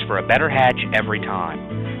 which makes for a better hatch every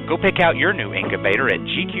time. Go pick out your new incubator at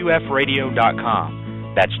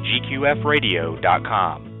gqfradio.com. That's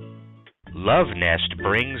gqfradio.com. Love Nest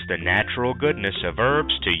brings the natural goodness of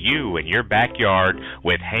herbs to you in your backyard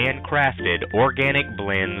with handcrafted organic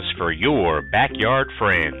blends for your backyard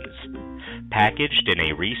friends. Packaged in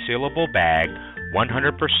a resealable bag,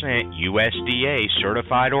 100% USDA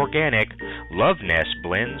certified organic, Love Nest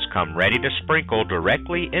blends come ready to sprinkle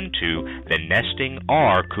directly into the nesting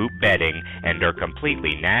or coop bedding and are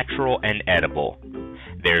completely natural and edible.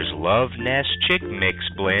 There's Love Nest Chick Mix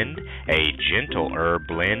Blend, a gentle herb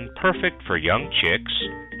blend perfect for young chicks.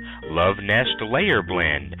 Love Nest Layer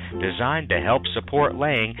Blend, designed to help support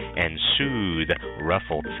laying and soothe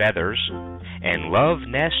ruffled feathers. And Love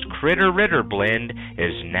Nest Critter Ritter Blend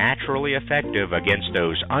is naturally effective against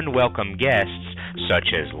those unwelcome guests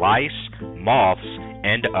such as lice, moths,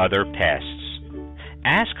 and other pests.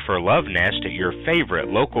 Ask for Love Nest at your favorite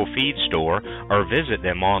local feed store or visit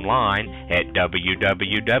them online at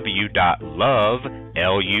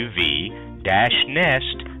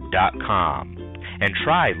www.love-nest.com and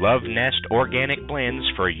try Love Nest organic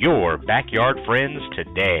blends for your backyard friends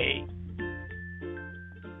today.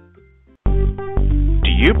 Do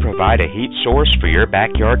you provide a heat source for your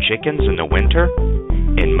backyard chickens in the winter?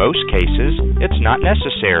 In most cases, it's not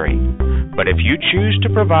necessary. But if you choose to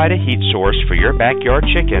provide a heat source for your backyard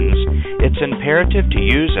chickens, it's imperative to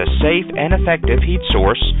use a safe and effective heat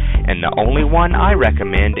source, and the only one I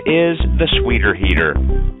recommend is the Sweeter Heater.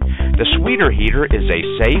 The Sweeter Heater is a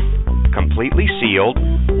safe, completely sealed,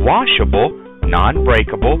 washable,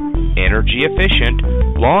 non-breakable, energy-efficient,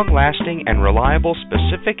 long-lasting, and reliable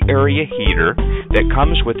specific area heater that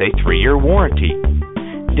comes with a 3-year warranty.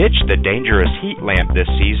 Ditch the dangerous heat lamp this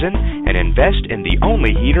season and invest in the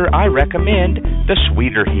only heater I recommend, the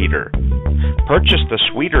Sweeter Heater. Purchase the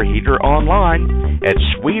Sweeter Heater online at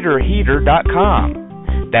sweeterheater.com.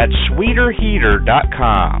 That's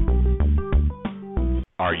sweeterheater.com.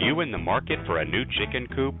 Are you in the market for a new chicken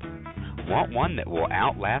coop? Want one that will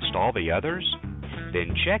outlast all the others?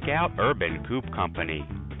 Then check out Urban Coop Company.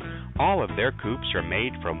 All of their coops are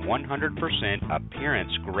made from 100%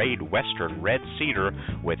 appearance-grade Western red cedar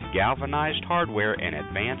with galvanized hardware and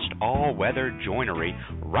advanced all-weather joinery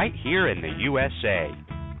right here in the USA.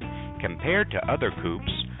 Compared to other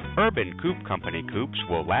coops, Urban Coop Company coops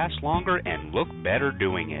will last longer and look better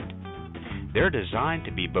doing it. They're designed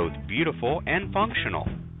to be both beautiful and functional.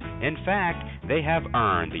 In fact, they have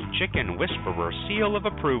earned the Chicken Whisperer seal of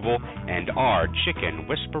approval and are Chicken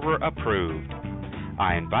Whisperer approved.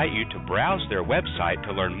 I invite you to browse their website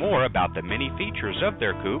to learn more about the many features of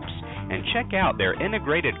their coops and check out their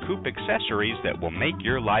integrated coop accessories that will make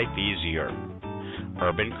your life easier.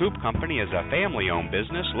 Urban Coop Company is a family-owned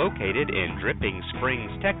business located in Dripping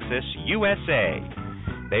Springs, Texas, USA.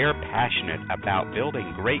 They are passionate about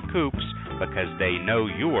building great coops because they know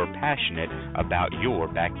you're passionate about your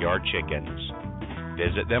backyard chickens.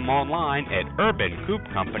 Visit them online at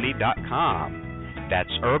urbancoopcompany.com.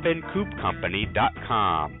 That's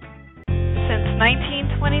urbancoopcompany.com. Since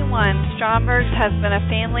 1921, Stromberg's has been a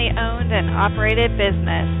family-owned and operated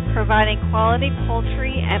business, providing quality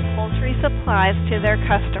poultry and poultry supplies to their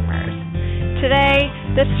customers. Today,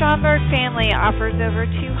 the Stromberg family offers over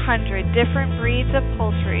 200 different breeds of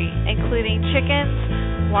poultry, including chickens,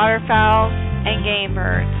 waterfowl, and game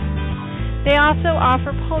birds. They also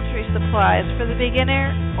offer poultry supplies for the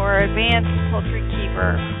beginner or advanced poultry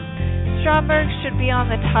keeper. Stromberg should be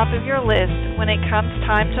on the top of your list when it comes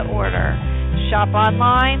time to order. Shop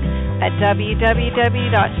online at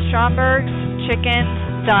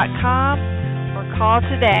www.strombergschickens.com or call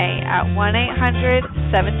today at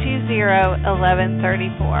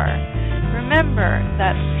 1-800-720-1134. Remember,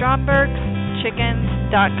 that's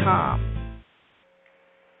strombergschickens.com.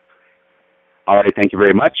 All right, thank you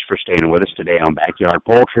very much for staying with us today on Backyard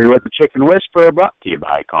Poultry with the Chicken Whisperer, brought to you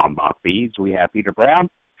by Kalmbach Feeds. We have Peter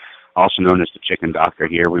Brown, also known as the Chicken Doctor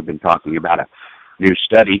here. We've been talking about a new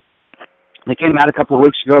study that came out a couple of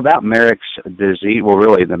weeks ago about Marek's disease, well,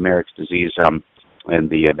 really the Marek's disease and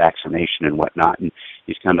the vaccination and whatnot. And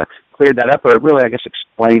he's kind of cleared that up, but really, I guess,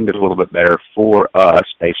 explained it a little bit better for us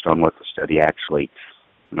based on what the study actually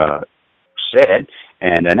said.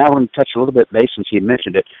 And now we're going to touch a little bit base, since he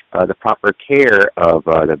mentioned it, the proper care of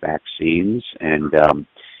the vaccines and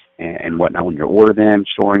whatnot when you order them,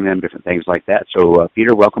 storing them, different things like that. So,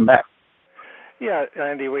 Peter, welcome back. Yeah,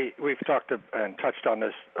 Andy, we've talked and touched on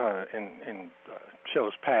this in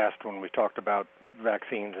shows past when we talked about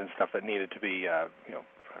vaccines and stuff that needed to be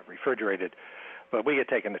refrigerated. But we get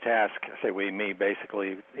taken to task, say we, me,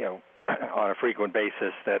 basically, on a frequent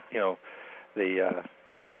basis that the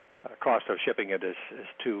cost of shipping it is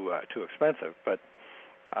too expensive. But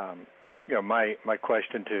my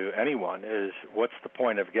question to anyone is, what's the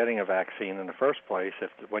point of getting a vaccine in the first place if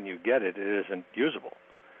when you get it, it isn't usable?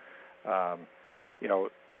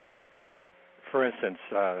 For instance,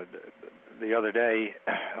 the other day,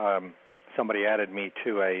 somebody added me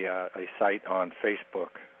to a site on Facebook.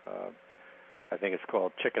 I think it's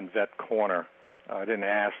called Chicken Vet Corner. I didn't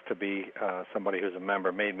ask to be somebody who's a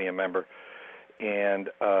member, made me a member. And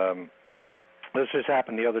this just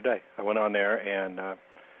happened the other day. I went on there, and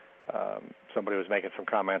somebody was making some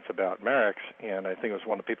comments about Marek's, and I think it was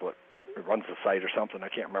one of the people that runs the site or something. I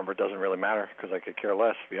can't remember. It doesn't really matter because I could care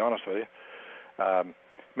less, to be honest with you.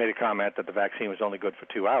 Made a comment that the vaccine was only good for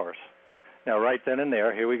 2 hours. Now, right then and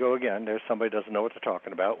there, here we go again. There's somebody who doesn't know what they're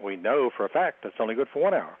talking about. We know for a fact it's only good for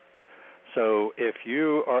 1 hour. So if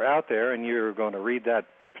you are out there and you're going to read that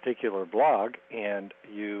particular blog and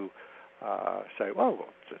you say, well,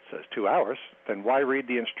 it says 2 hours, then why read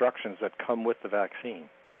the instructions that come with the vaccine,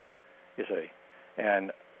 you see?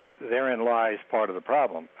 And therein lies part of the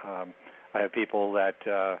problem. I have people that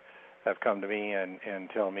have come to me and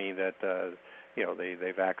tell me that,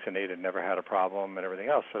 they vaccinated, never had a problem and everything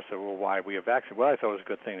else. So I said, well, why we have vaccinated? Well, I thought it was a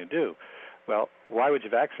good thing to do. Well, why would you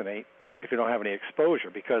vaccinate if you don't have any exposure?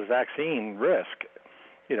 Because vaccine risk,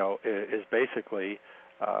 is basically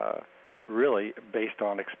really based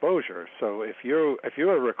on exposure. So if you're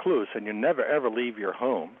a recluse and you never ever leave your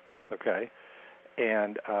home, okay,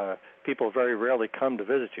 and people very rarely come to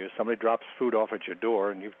visit you, somebody drops food off at your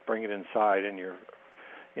door and you bring it inside and you're,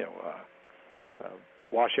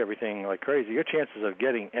 wash everything like crazy, your chances of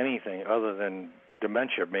getting anything other than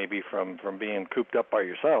dementia, maybe from being cooped up by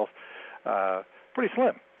yourself, pretty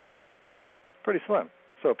slim.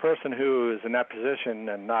 So a person who is in that position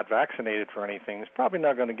and not vaccinated for anything is probably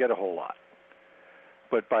not going to get a whole lot.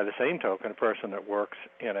 But by the same token, a person that works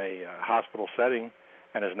in a hospital setting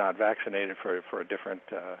and is not vaccinated for different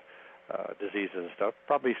diseases and stuff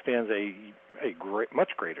probably stands a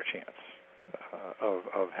much greater chance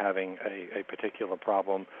of having a particular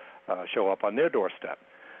problem show up on their doorstep.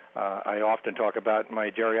 I often talk about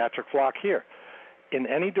my geriatric flock here. In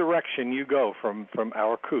any direction you go from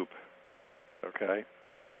our coop, okay,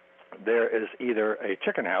 there is either a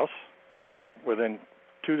chicken house within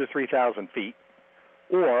 2,000 to 3,000 feet,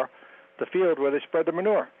 or the field where they spread the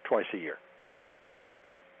manure twice a year.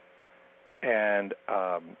 And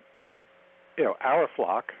our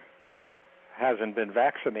flock hasn't been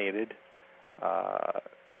vaccinated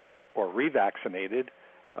or revaccinated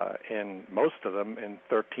in most of them in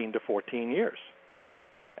 13 to 14 years.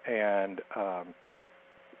 And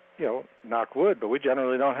knock wood, but we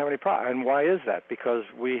generally don't have any problem. And why is that? Because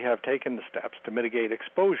we have taken the steps to mitigate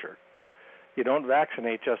exposure. You don't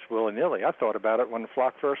vaccinate just willy-nilly. I thought about it when the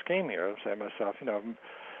flock first came here. I said to myself,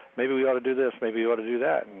 maybe we ought to do this, maybe we ought to do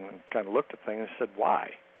that, and kind of looked at things and said,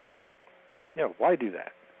 why? Why do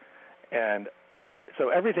that? And so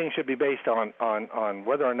everything should be based on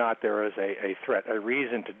whether or not there is a threat, a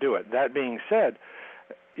reason to do it. That being said,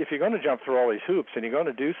 if you're going to jump through all these hoops and you're going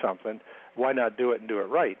to do something, why not do it and do it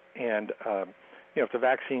right? And, if the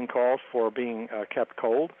vaccine calls for being kept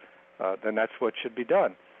cold, then that's what should be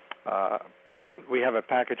done. We have a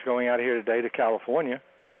package going out here today to California,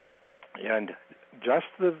 and just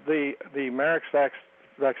the Marek's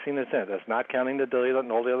vaccine is in it. That's not counting the diluent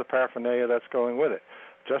and all the other paraphernalia that's going with it.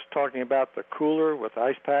 Just talking about the cooler with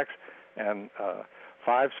ice packs and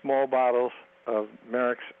 5 small bottles of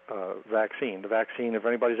Marek's vaccine. The vaccine, if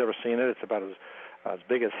anybody's ever seen it, it's about as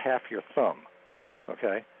big as half your thumb,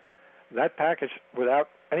 okay? That package, without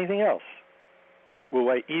anything else, will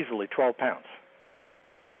weigh easily 12 pounds.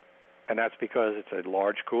 And that's because it's a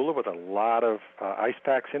large cooler with a lot of ice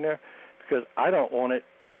packs in there, because I don't want it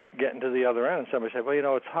getting to the other end and somebody say,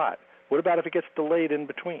 well, it's hot. What about if it gets delayed in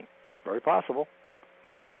between? Very possible.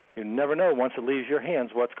 You never know once it leaves your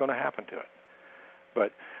hands what's going to happen to it.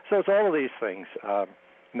 But so it's all of these things.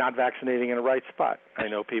 Not vaccinating in the right spot. I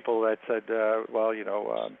know people that said, it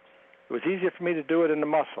was easier for me to do it in the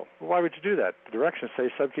muscle. Well, why would you do that? The directions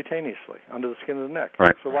say subcutaneously, under the skin of the neck.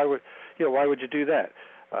 Right. So why would you do that?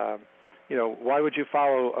 Why would you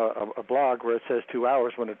follow a blog where it says 2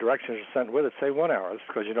 hours when the directions are sent with it say 1 hour? It's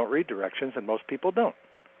because you don't read directions, and most people don't.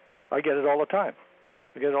 I get it all the time.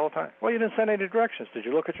 Well, you didn't send any directions. Did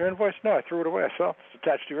you look at your invoice? No, I threw it away. I saw it's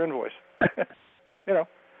attached to your invoice.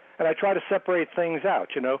 And I try to separate things out,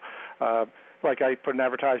 like I put an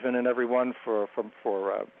advertisement in every one for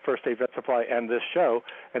First Aid Vet Supply and this show,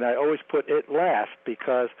 and I always put it last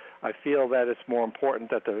because I feel that it's more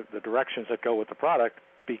important that the directions that go with the product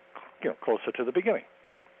be closer to the beginning,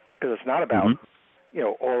 because it's not about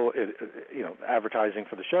all advertising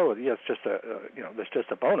for the show. Yeah, it's just that's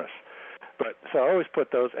just a bonus. But so I always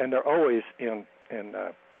put those, and they're always in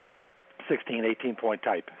 16, 18-point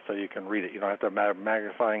type, so you can read it. You don't have to have a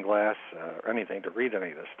magnifying glass or anything to read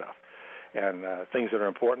any of this stuff. And things that are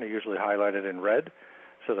important are usually highlighted in red,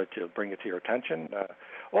 so that you'll bring it to your attention.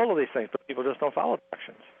 All of these things, but people just don't follow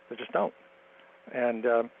directions. They just don't. And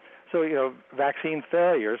so vaccine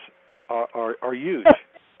failures are huge.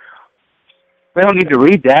 They don't need to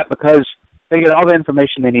read that because they get all the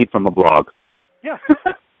information they need from a blog. Yeah.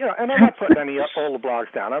 And I'm not putting all the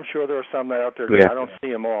blogs down. I'm sure there are some that out there. Yeah. I don't see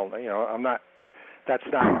them all. I'm not. That's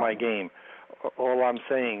not my game. All I'm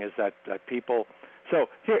saying is that people. So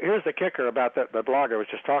here's the kicker about the blog I was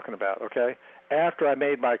just talking about. Okay, after I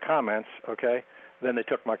made my comments, okay, then they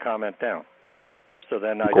took my comment down. So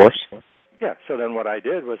then of course. So then what I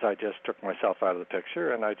did was I just took myself out of the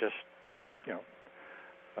picture, and I just,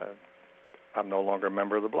 I'm no longer a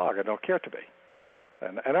member of the blog. I don't care to be.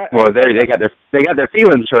 And they got their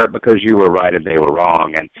feelings hurt because you were right and they were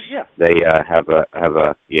wrong, and they have a.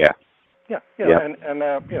 And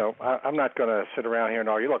I'm not going to sit around here and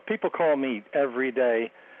argue. Look, people call me every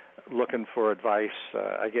day looking for advice.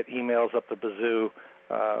 I get emails up the bazoo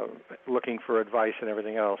looking for advice and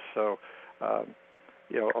everything else. So,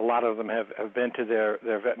 a lot of them have been to their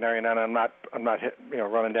veterinarian, and I'm not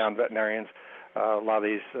running down veterinarians. A lot of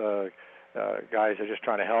these guys are just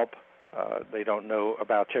trying to help. They don't know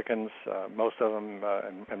about chickens. Most of them,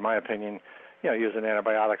 in my opinion, using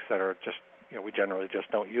antibiotics that are just, we generally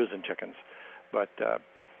just don't use in chickens. But,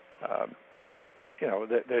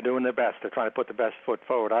 they're doing their best. They're trying to put the best foot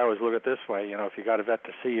forward. I always look at it this way. If you got a vet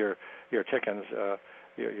to see your chickens,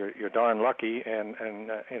 you're darn lucky, and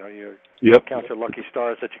you count your lucky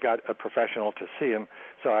stars that you got a professional to see them.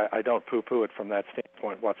 So I don't poo-poo it from that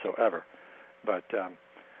standpoint whatsoever. But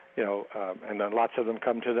and then lots of them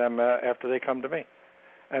come to them after they come to me.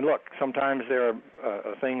 And look, sometimes there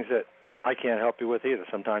are things that I can't help you with either.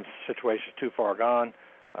 Sometimes the situation's too far gone.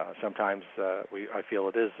 Sometimes I feel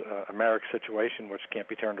it is a Marek situation which can't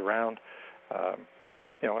be turned around. And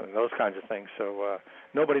those kinds of things. So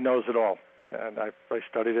nobody knows it all. And I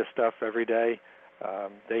study this stuff every day,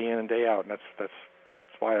 day in and day out, and that's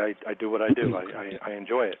why I do what I do. I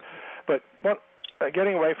enjoy it. But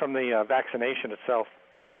getting away from the vaccination itself,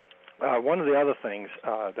 one of the other things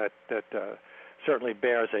that certainly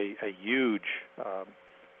bears a huge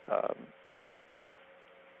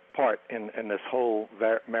part in this whole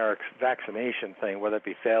Marek's vaccination thing, whether it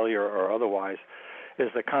be failure or otherwise, is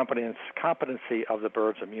the competency of the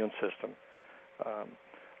bird's immune system.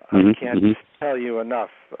 I can't tell you enough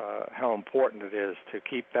how important it is to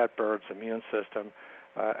keep that bird's immune system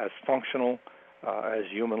as functional as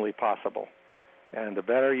humanly possible. And the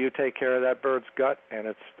better you take care of that bird's gut and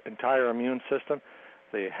its entire immune system,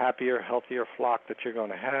 the happier, healthier flock that you're going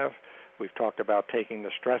to have. We've talked about taking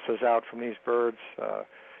the stresses out from these birds,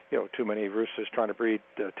 too many roosters trying to breed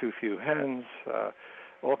too few hens,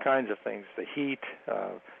 all kinds of things, the heat,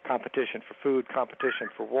 competition for food, competition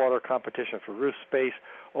for water, competition for roost space,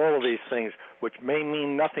 all of these things, which may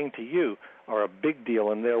mean nothing to you, are a big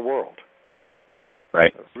deal in their world.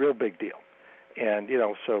 Right. A real big deal. And,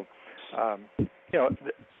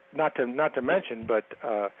 not to mention, but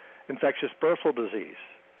infectious bursal disease,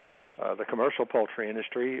 the commercial poultry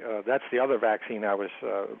industry, that's the other vaccine I was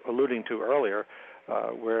alluding to earlier,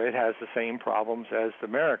 where it has the same problems as the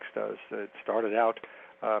Marek's does. It started out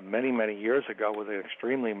many, many years ago with an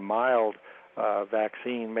extremely mild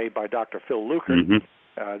vaccine made by Dr. Phil Lukert,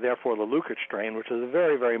 therefore the Lukert strain, which is a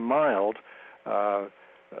very, very mild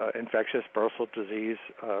infectious bursal disease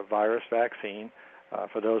virus vaccine.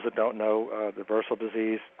 For those that don't know, the bursal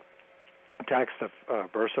disease attacks the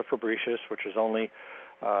bursa fabricius, which is only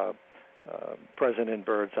present in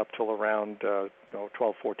birds up till around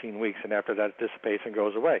 12, 14 weeks, and after that it dissipates and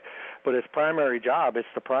goes away. But its primary job, it's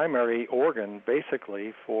the primary organ,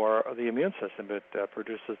 basically, for the immune system. It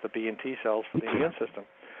produces the B and T cells for the immune system.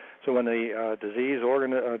 So when the disease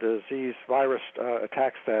virus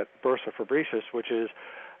attacks that bursa fabricius, which is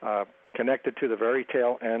connected to the very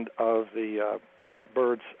tail end of the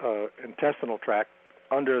bird's intestinal tract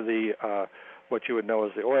under the what you would know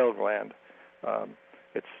as the oil gland.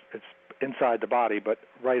 It's inside the body, but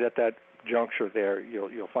right at that juncture there,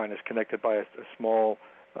 you'll find it's connected by a small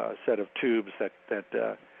set of tubes that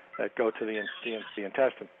go to the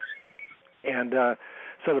intestine. And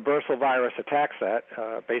so the bursal virus attacks that,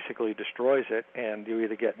 basically destroys it, and you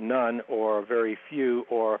either get none or very few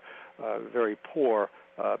or very poor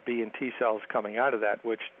B and T cells coming out of that,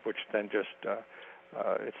 which then just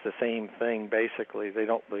it's the same thing basically. They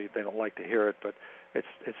don't like to hear it, but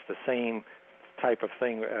it's the same type of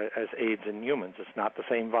thing as AIDS in humans. It's not the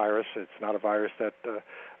same virus. It's not a virus that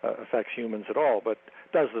affects humans at all, but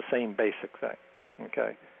does the same basic thing.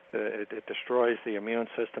 Okay, it destroys the immune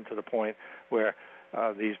system to the point where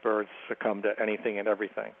these birds succumb to anything and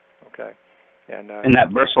everything. Okay, and that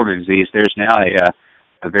bursal disease, there's now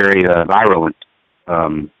a very virulent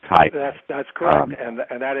type. That's correct, and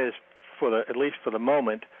that is at least for the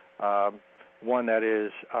moment one that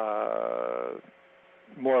is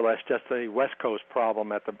more or less just a West Coast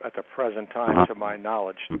problem at the present time, to my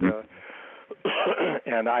knowledge.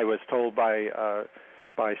 And I was told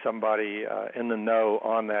by somebody in the know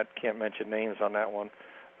on that, can't mention names on that one,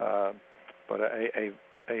 but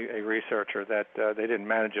a researcher that they didn't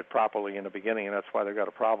manage it properly in the beginning, and that's why they got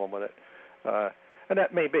a problem with it. And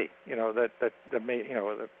that may be, that may,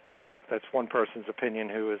 that's one person's opinion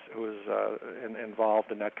who is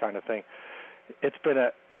involved in that kind of thing. It's been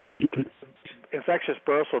infectious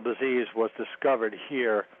bursal disease was discovered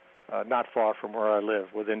here, not far from where I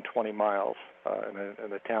live, within 20 miles, in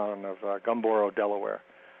the town of Gumboro, Delaware,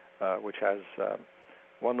 which has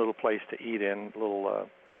one little place to eat in,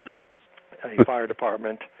 a fire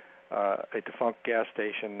department, a defunct gas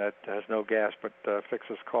station that has no gas but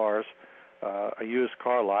fixes cars, a used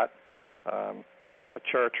car lot, a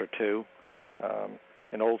church or two,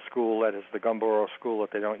 an old school that is the Gumboro School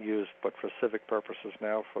that they don't use but for civic purposes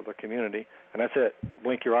now for the community, and that's it.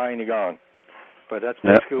 Blink your eye and you're gone. But that's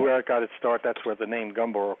basically where it got its start. That's where the name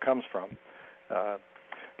Gumboro comes from.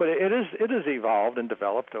 But it is evolved and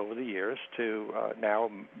developed over the years to now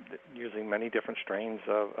using many different strains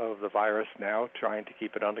of the virus now, trying to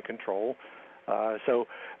keep it under control. So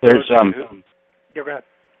there's go ahead.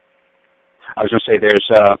 I was going to say there's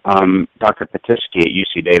Dr. Patisky at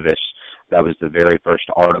UC Davis. That was the very first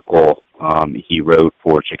article he wrote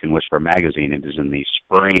for Chicken Whisperer magazine. It is in the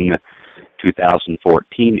spring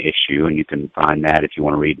 2014 issue, and you can find that if you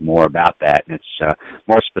want to read more about that. And it's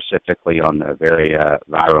more specifically on the very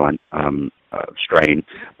virulent strain,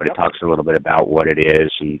 but it talks a little bit about what it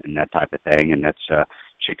is and that type of thing. And that's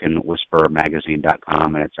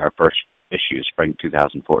chickenwhisperermagazine.com, and it's our first issue, spring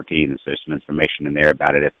 2014. And so there's some information in there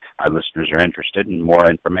about it if our listeners are interested in more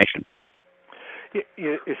information.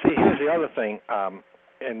 You see, here's the other thing.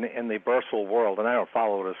 In the bursal world, and I don't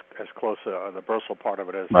follow it as close the bursal part of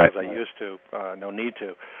it as I used to. No need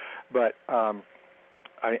to, but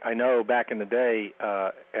I know back in the day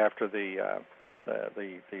after the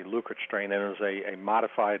Leucart strain, there was a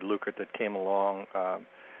modified Leucart that came along.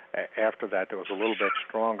 After that, there was a little bit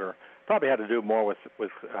stronger. Probably had to do more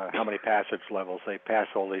with how many passage levels. They pass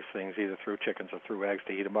all these things either through chickens or through eggs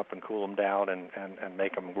to heat them up and cool them down and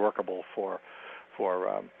make them workable for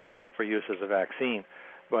use as a vaccine.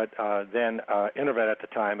 But then Innovet at the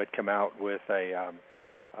time had come out with a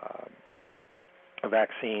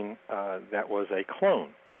vaccine that was a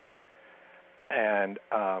clone. And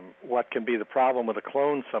what can be the problem with a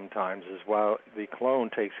clone sometimes is, while the clone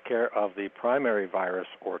takes care of the primary virus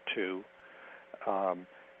or two,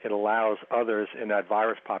 it allows others in that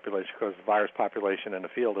virus population, because the virus population in the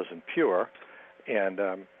field isn't pure, and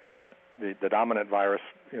the dominant virus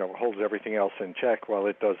holds everything else in check while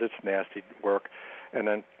it does its nasty work. And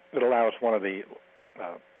then it allows one of the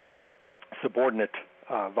subordinate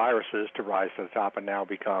viruses to rise to the top and now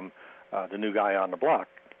become the new guy on the block,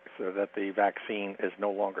 so that the vaccine is no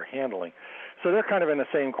longer handling. So they're kind of in the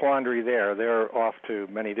same quandary there. They're off to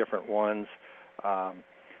many different ones.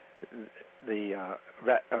 The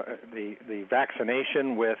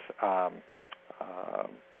vaccination with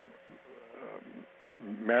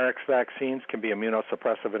Marek's vaccines can be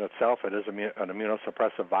immunosuppressive in itself. It is an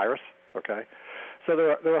immunosuppressive virus. Okay, so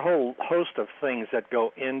there are a whole host of things that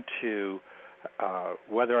go into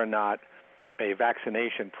whether or not a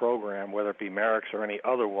vaccination program, whether it be Marek's or any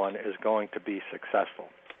other one, is going to be successful.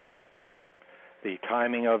 The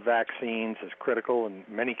timing of vaccines is critical in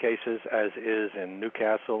many cases, as is in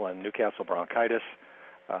Newcastle and Newcastle bronchitis.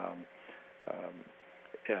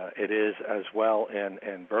 It is as well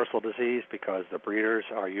in bursal disease, because the breeders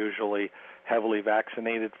are usually heavily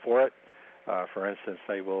vaccinated for it. For instance,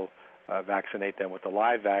 they will vaccinate them with the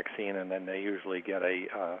live vaccine, and then they usually get a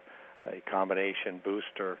combination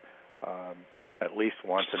booster at least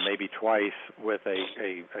once and maybe twice with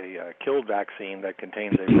a killed vaccine that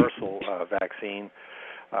contains a bursal vaccine,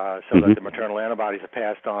 so that the maternal antibodies are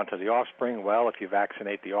passed on to the offspring. Well, if you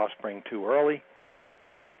vaccinate the offspring too early,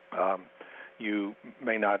 you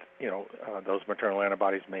may not, those maternal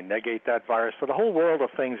antibodies may negate that virus. So the whole world of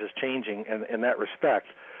things is changing in that respect.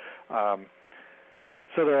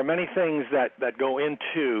 So there are many things that go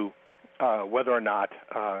into whether or not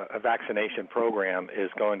a vaccination program is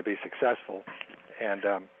going to be successful. And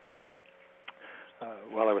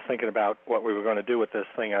while I was thinking about what we were going to do with this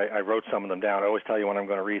thing, I wrote some of them down. I always tell you when I'm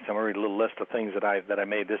going to read some. I read a little list of things that I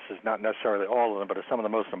made. This is not necessarily all of them, but it's some of the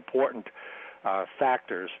most important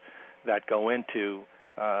factors that go into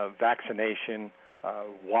vaccination,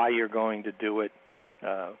 why you're going to do it.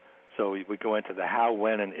 So we go into the how,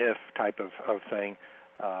 when, and if type of thing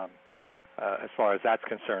as far as that's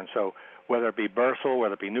concerned. So whether it be bursal,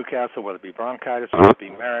 whether it be Newcastle, whether it be bronchitis, whether it be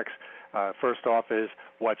Marek's, first off is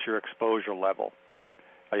what's your exposure level?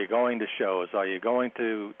 Are you going to shows? Are you going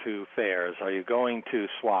to fairs? Are you going to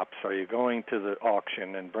swaps? Are you going to the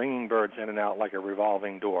auction and bringing birds in and out like a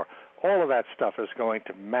revolving door? All of that stuff is going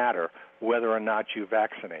to matter whether or not you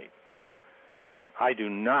vaccinate. I do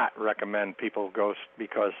not recommend people go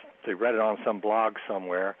because they read it on some blog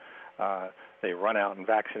somewhere. They run out and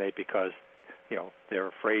vaccinate because they're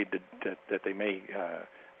afraid that they may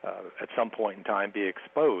at some point in time be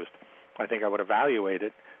exposed. I think I would evaluate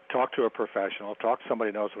it, talk to a professional, talk to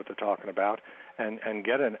somebody who knows what they're talking about, and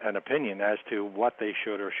get an opinion as to what they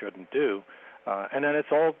should or shouldn't do. And then it's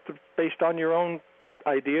all based on your own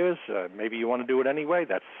ideas. Maybe you want to do it anyway.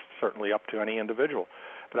 That's certainly up to any individual.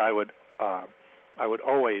 But I would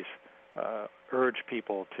always urge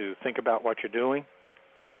people to think about what you're doing,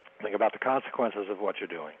 think about the consequences of what you're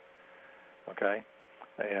doing. Okay,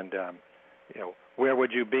 and where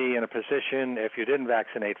would you be in a position if you didn't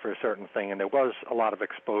vaccinate for a certain thing and there was a lot of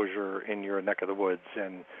exposure in your neck of the woods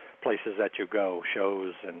and places that you go,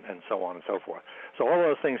 shows and so on and so forth. So all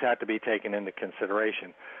those things have to be taken into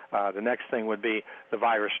consideration. The next thing would be the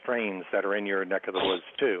virus strains that are in your neck of the woods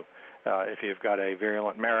too. If you've got a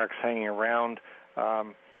virulent Marek hanging around,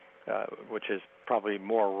 which is probably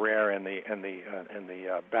more rare in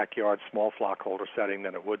the backyard small flock holder setting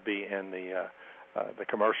than it would be in the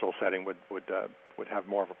commercial setting, would have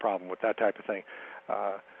more of a problem with that type of thing.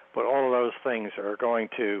 But all of those things are going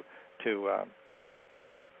to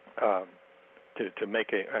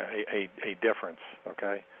make a difference.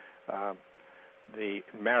 Okay, the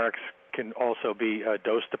Mareks can also be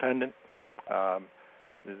dose dependent.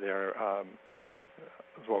 They're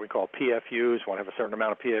what we call PFUs. Want to have a certain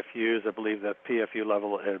amount of PFUs. I believe that PFU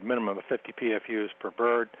level at a minimum of 50 PFUs per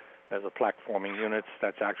bird as a plaque-forming units.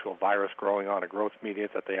 That's actual virus growing on a growth media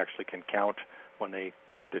that they actually can count when they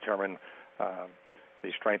determine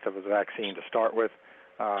the strength of the vaccine to start with.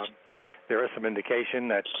 There is some indication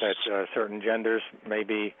that certain genders may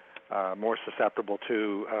be more susceptible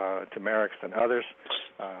to Mareks than others.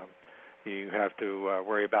 You have to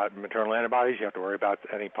worry about maternal antibodies. You have to worry about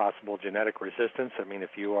any possible genetic resistance. I mean,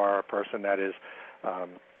 if you are a person that is,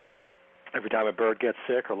 every time a bird gets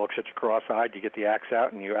sick or looks at you cross-eyed, you get the axe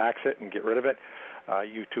out and you axe it and get rid of it.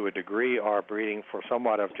 You, to a degree, are breeding for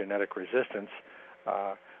somewhat of genetic resistance.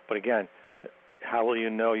 But again, how will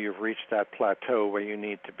you know you've reached that plateau where you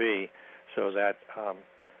need to be so that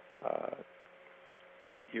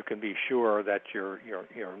you can be sure that you're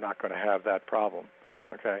not going to have that problem?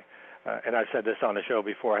 Okay. And I've said this on the show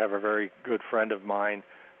before. I have a very good friend of mine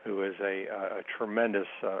who is a tremendous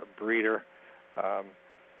breeder,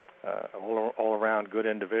 all-around good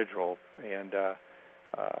individual, and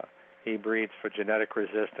he breeds for genetic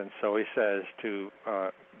resistance. So he says to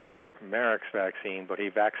Marek's vaccine, but he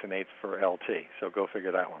vaccinates for LT. So go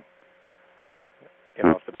figure that one.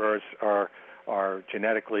 If the birds are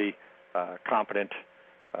genetically competent,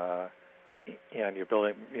 and you're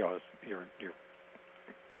building, you're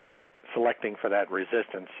selecting for that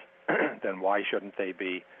resistance, then why shouldn't they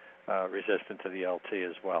be resistant to the LT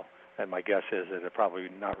as well? And my guess is that they're probably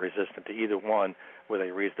not resistant to either one with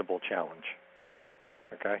a reasonable challenge.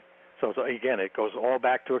 Okay? So again, it goes all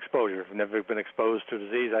back to exposure. If you've never been exposed to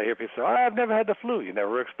disease, I hear people say, I've never had the flu. You never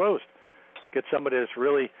were exposed. Get somebody that's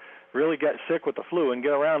really get sick with the flu and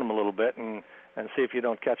get around them a little bit and see if you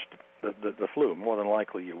don't catch the flu. More than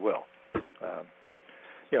likely you will.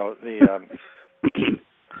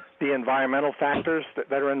 The environmental factors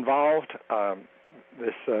that are involved,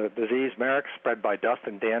 this disease, Marek, spread by dust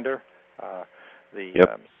and dander.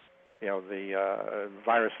 The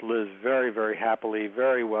virus lives very, very happily,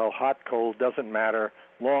 very well. Hot, cold, doesn't matter.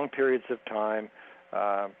 Long periods of time,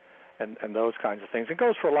 and those kinds of things. It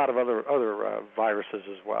goes for a lot of other viruses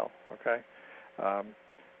as well. Okay,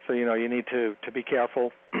 so you need to be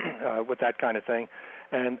careful with that kind of thing.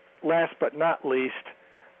 And last but not least,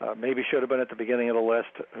 maybe should have been at the beginning of the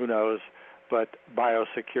list, who knows, but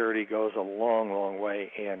biosecurity goes a long, long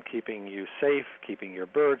way in keeping you safe, keeping your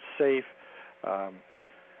birds safe.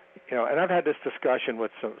 And I've had this discussion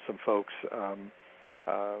with some folks.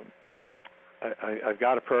 I've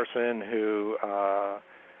got a person who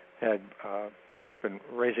had been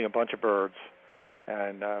raising a bunch of birds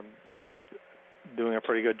and doing a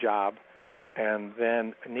pretty good job, and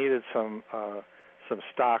then needed some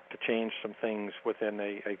stock to change some things within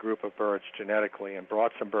a group of birds genetically, and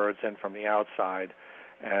brought some birds in from the outside,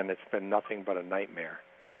 and it's been nothing but a nightmare.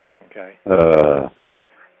 Okay.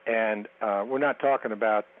 And we're not talking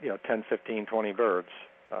about 10, 15, 20 birds.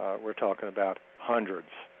 We're talking about hundreds.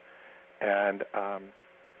 And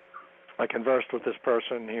I conversed with this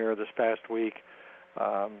person here this past week,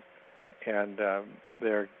 and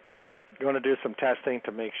they're going to do some testing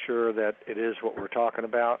to make sure that it is what we're talking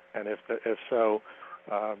about, and if so,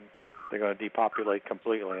 they're going to depopulate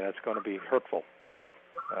completely, and it's going to be hurtful.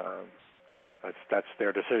 That's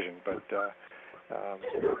their decision. But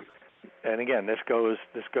and again, this goes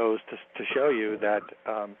to show you that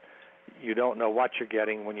you don't know what you're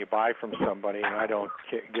getting when you buy from somebody, and I don't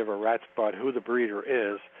give a rat's butt who the breeder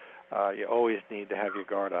is. You always need to have your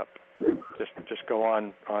guard up. Just go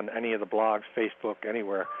on any of the blogs, Facebook,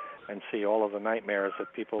 anywhere, and see all of the nightmares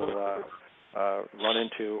that people run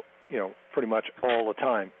into, pretty much all the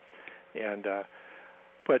time. And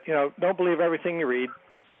but don't believe everything you read.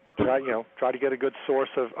 Try to get a good source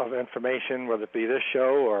of information, whether it be this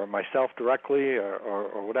show or myself directly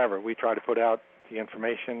or whatever. We try to put out the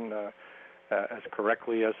information as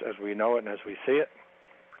correctly as we know it and as we see it.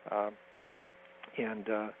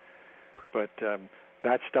 But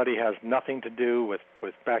that study has nothing to do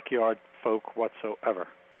with backyard folk whatsoever.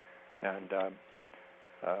 And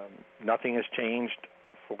nothing has changed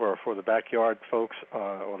for the backyard folks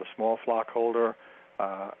or the small flock holder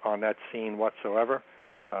on that scene whatsoever.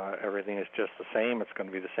 Everything is just the same. It's going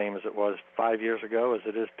to be the same as it was 5 years ago as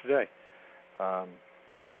it is today. I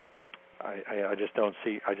just don't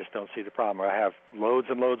see the problem. I have loads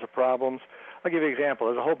and loads of problems. I'll give you an example.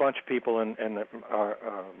 There's a whole bunch of people in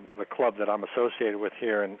the club that I'm associated with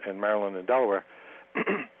here in Maryland and Delaware,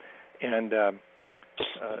 and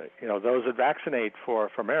those that vaccinate for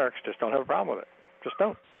Marek just don't have a problem with it. Just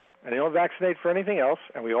don't. And they don't vaccinate for anything else.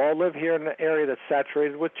 And we all live here in an area that's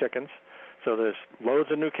saturated with chickens. So there's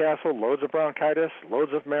loads of Newcastle, loads of bronchitis,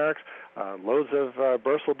 loads of Marek, loads of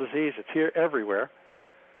bursal disease. It's here everywhere.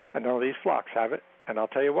 And none of these flocks have it. And I'll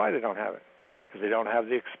tell you why they don't have it. Because they don't have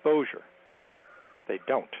the exposure. They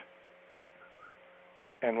don't.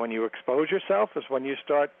 And when you expose yourself is when you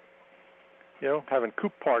start, having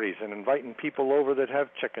coop parties and inviting people over that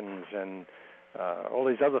have chickens and all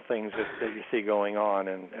these other things that you see going on,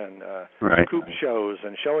 and right. Coop shows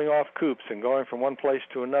and showing off coops and going from one place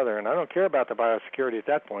to another. And I don't care about the biosecurity at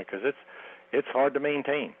that point because it's hard to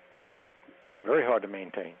maintain, very hard to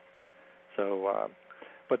maintain. So,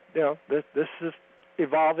 but this is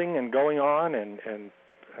evolving and going on, and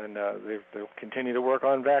they'll continue to work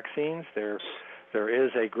on vaccines. There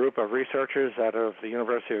is a group of researchers out of the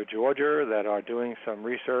University of Georgia that are doing some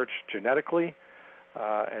research genetically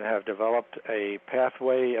and have developed a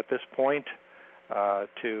pathway at this point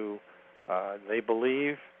to, they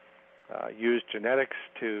believe, use genetics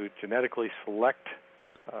to genetically select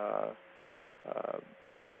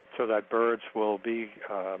so that birds will be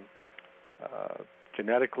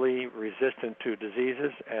genetically resistant to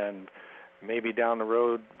diseases, and maybe down the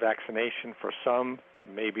road vaccination for some,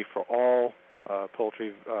 maybe for all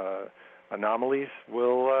poultry anomalies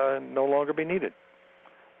will no longer be needed.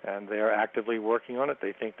 And they are actively working on it.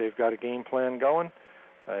 They think they've got a game plan going.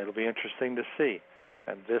 It'll be interesting to see.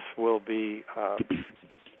 And this will be,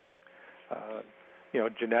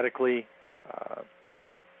 genetically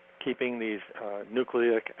keeping these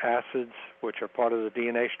nucleic acids, which are part of the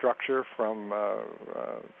DNA structure, from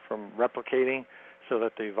replicating, so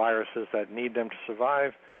that the viruses that need them to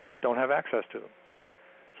survive don't have access to them.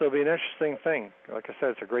 So it'll be an interesting thing. Like I said,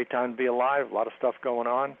 it's a great time to be alive. A lot of stuff going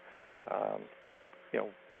on.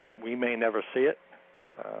 We may never see it,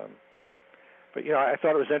 but I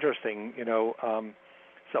thought it was interesting. So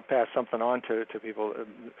I'll pass something on to people.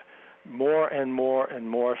 More and more and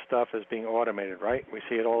more stuff is being automated. Right? We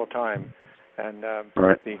see it all the time, and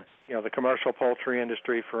right. The commercial poultry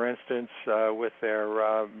industry, for instance, with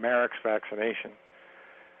their Marek's vaccination.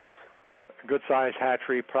 A good-sized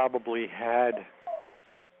hatchery probably had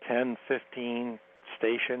 10, 15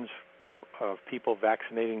 stations of people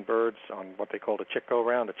vaccinating birds on what they call the chick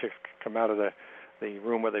go-round. The chicks come out of the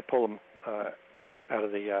room where they pull them out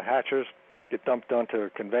of the hatchers, get dumped onto a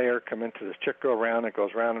conveyor, come into this chick go-round. It goes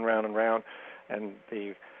round and round and round, and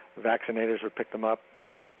the vaccinators would pick them up.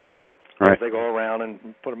 Right. They go around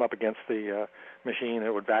and put them up against the machine.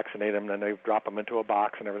 It would vaccinate them, and then they drop them into a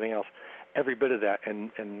box and everything else. Every bit of that,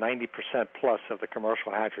 and 90% plus of the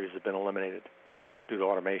commercial hatcheries have been eliminated due to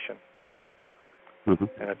automation. Mm-hmm.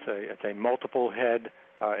 And it's a multiple head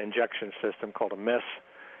injection system called a MIS,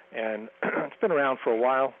 And it's been around for a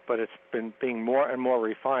while, but it's been being more and more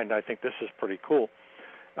refined. I think this is pretty cool.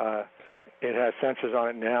 It has sensors on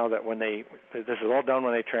it now that this is all done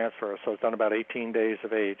when they transfer, so it's done about 18 days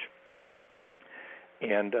of age.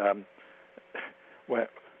 And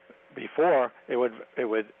before, it would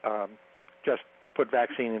just put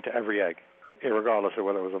vaccine into every egg, regardless of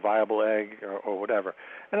whether it was a viable egg or whatever.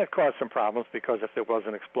 And it caused some problems because if there was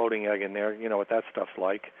an exploding egg in there, you know what that stuff's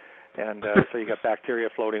like. And so you got bacteria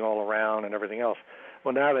floating all around and everything else.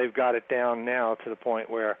 Well, now they've got it down now to the point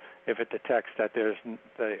where if it detects that the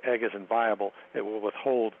egg isn't viable, it will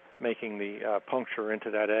withhold making the puncture into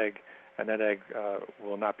that egg, and that egg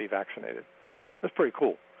will not be vaccinated. That's pretty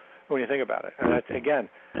cool when you think about it. And that's, again,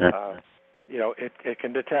 it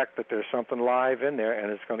can detect that there's something live in there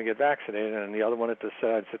and it's going to get vaccinated, and the other one, it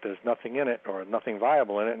decides that there's nothing in it or nothing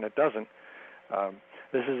viable in it, and it doesn't.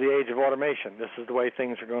 This is the age of automation. This is the way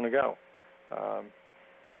things are going to go.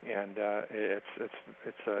 And it's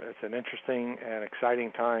an interesting and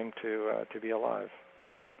exciting time to be alive.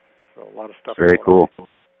 So a lot of stuff. Very cool. Well,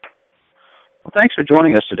 thanks for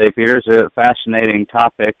joining us today, Peter. It's a fascinating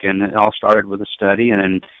topic, and it all started with a study, and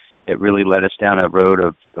then it really led us down a road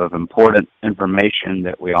of important information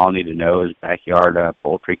that we all need to know as backyard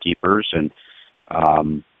poultry keepers, and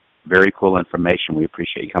very cool information. We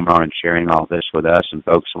appreciate you coming on and sharing all this with us. And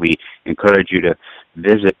folks, we encourage you to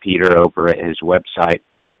visit Peter over at his website,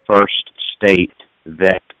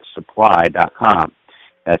 firststatevetsupply.com.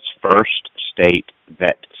 That's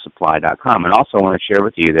firststatevetsupply.com. And also I want to share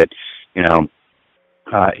with you that,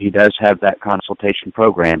 he does have that consultation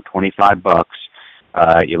program, $25.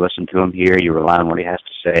 You listen to him here, you rely on what he has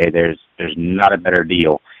to say. There's not a better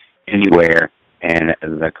deal anywhere in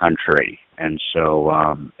the country. And so,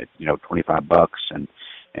 $25,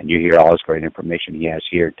 and you hear all this great information he has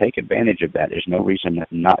here. Take advantage of that. There's no reason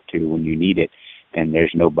not to when you need it, and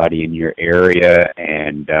there's nobody in your area,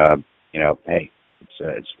 and, hey,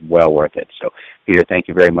 it's well worth it. So, Peter, thank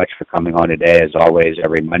you very much for coming on today. As always,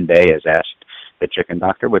 every Monday, as Asked the Chicken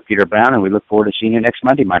Doctor with Peter Brown, and we look forward to seeing you next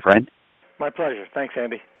Monday, my friend. My pleasure. Thanks,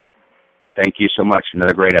 Andy. Thank you so much.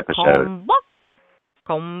 Another great episode.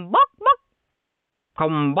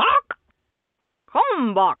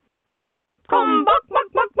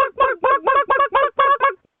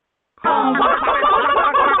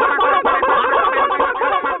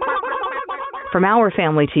 From our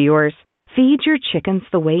family to yours, feed your chickens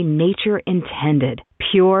the way nature intended.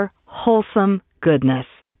 Pure, wholesome goodness.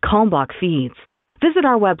 Kalmbach Feeds. Visit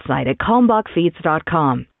our website at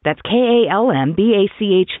kalmbachfeeds.com. That's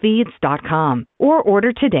KALMBACH Feeds.com. Or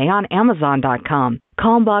order today on Amazon.com.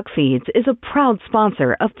 Kalmbach Feeds is a proud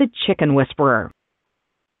sponsor of The Chicken Whisperer.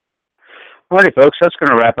 Alrighty, folks, that's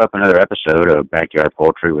going to wrap up another episode of Backyard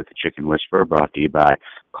Poultry with the Chicken Whisperer, brought to you by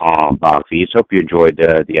Kalmbach Feeds. Hope you enjoyed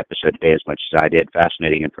the episode today as much as I did.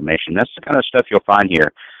 Fascinating information. That's the kind of stuff you'll find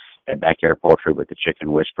here at Backyard Poultry with the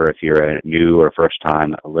Chicken Whisperer. If you're a new or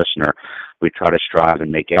first-time listener, we try to strive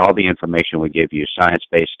and make all the information we give you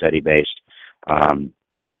science-based, study-based,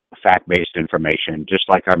 fact-based information, just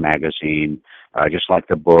like our magazine, just like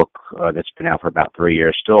the book that's been out for about 3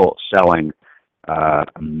 years, still selling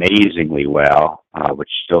amazingly well, which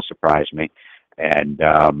still surprised me. And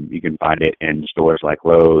you can find it in stores like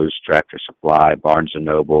Lowe's, Tractor Supply, Barnes &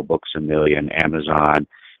 Noble, Books A Million, Amazon,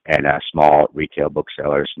 and small retail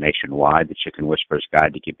booksellers nationwide. The Chicken Whisperer's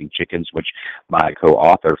Guide to Keeping Chickens, which my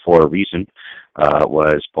co-author, for a reason,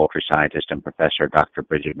 was poultry scientist and professor Dr.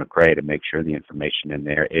 Brigid McCrea, to make sure the information in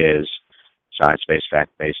there is science-based,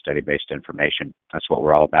 fact-based, study-based information. That's what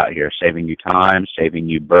we're all about here, saving you time, saving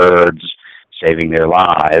you birds, saving their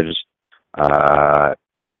lives,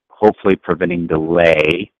 hopefully preventing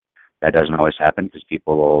delay. That doesn't always happen because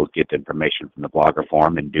people will get the information from the blogger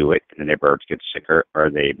forum and do it, and then their birds get sicker, or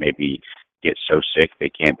they maybe get so sick they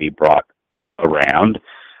can't be brought around.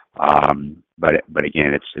 But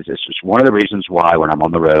again, it's just one of the reasons why when I'm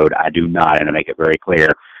on the road, I do not, and I make it very clear,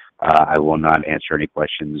 I will not answer any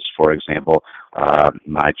questions. For example,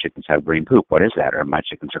 my chickens have green poop. What is that? Or my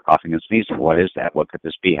chickens are coughing and sneezing. What is that? What could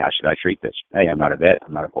this be? How should I treat this? Hey, I'm not a vet.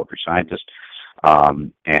 I'm not a poultry scientist.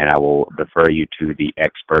 And I will defer you to the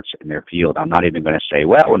experts in their field. I'm not even going to say,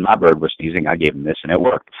 well, when my bird was sneezing, I gave him this and it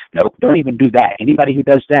worked. Nope, don't even do that. Anybody who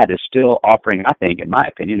does that is still offering, I think, in my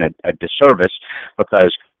opinion, a disservice,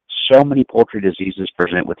 because so many poultry diseases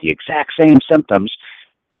present with the exact same symptoms,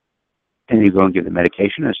 and you go and give the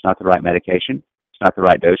medication, and it's not the right medication. It's not the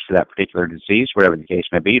right dose for that particular disease, whatever the case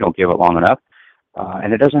may be. You don't give it long enough,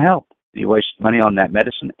 and it doesn't help. You waste money on that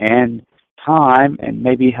medicine and time, and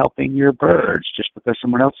maybe helping your birds just because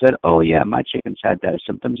someone else said, oh yeah, my chickens had those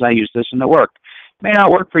symptoms, I used this and it worked. It may not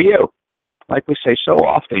work for you. like we say so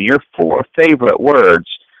often, your 4 favorite words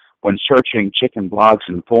when searching chicken blogs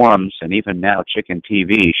and forums, and even now chicken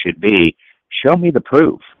TV, should be, show me the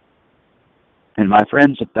proof. And my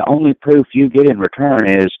friends, if the only proof you get in return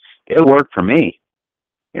is, it worked for me,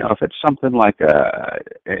 if it's something like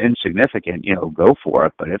insignificant, go for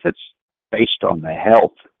it. But if it's based on the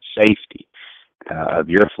health, safety of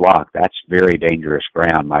your flock, that's very dangerous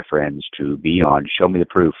ground, my friends, to be on. Show me the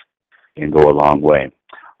proof and go a long way.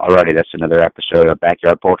 Alrighty, that's another episode of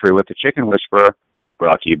Backyard Poultry with the Chicken Whisperer,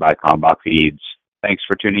 brought to you by Kalmbach Feeds. Thanks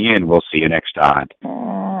for tuning in. We'll see you next time.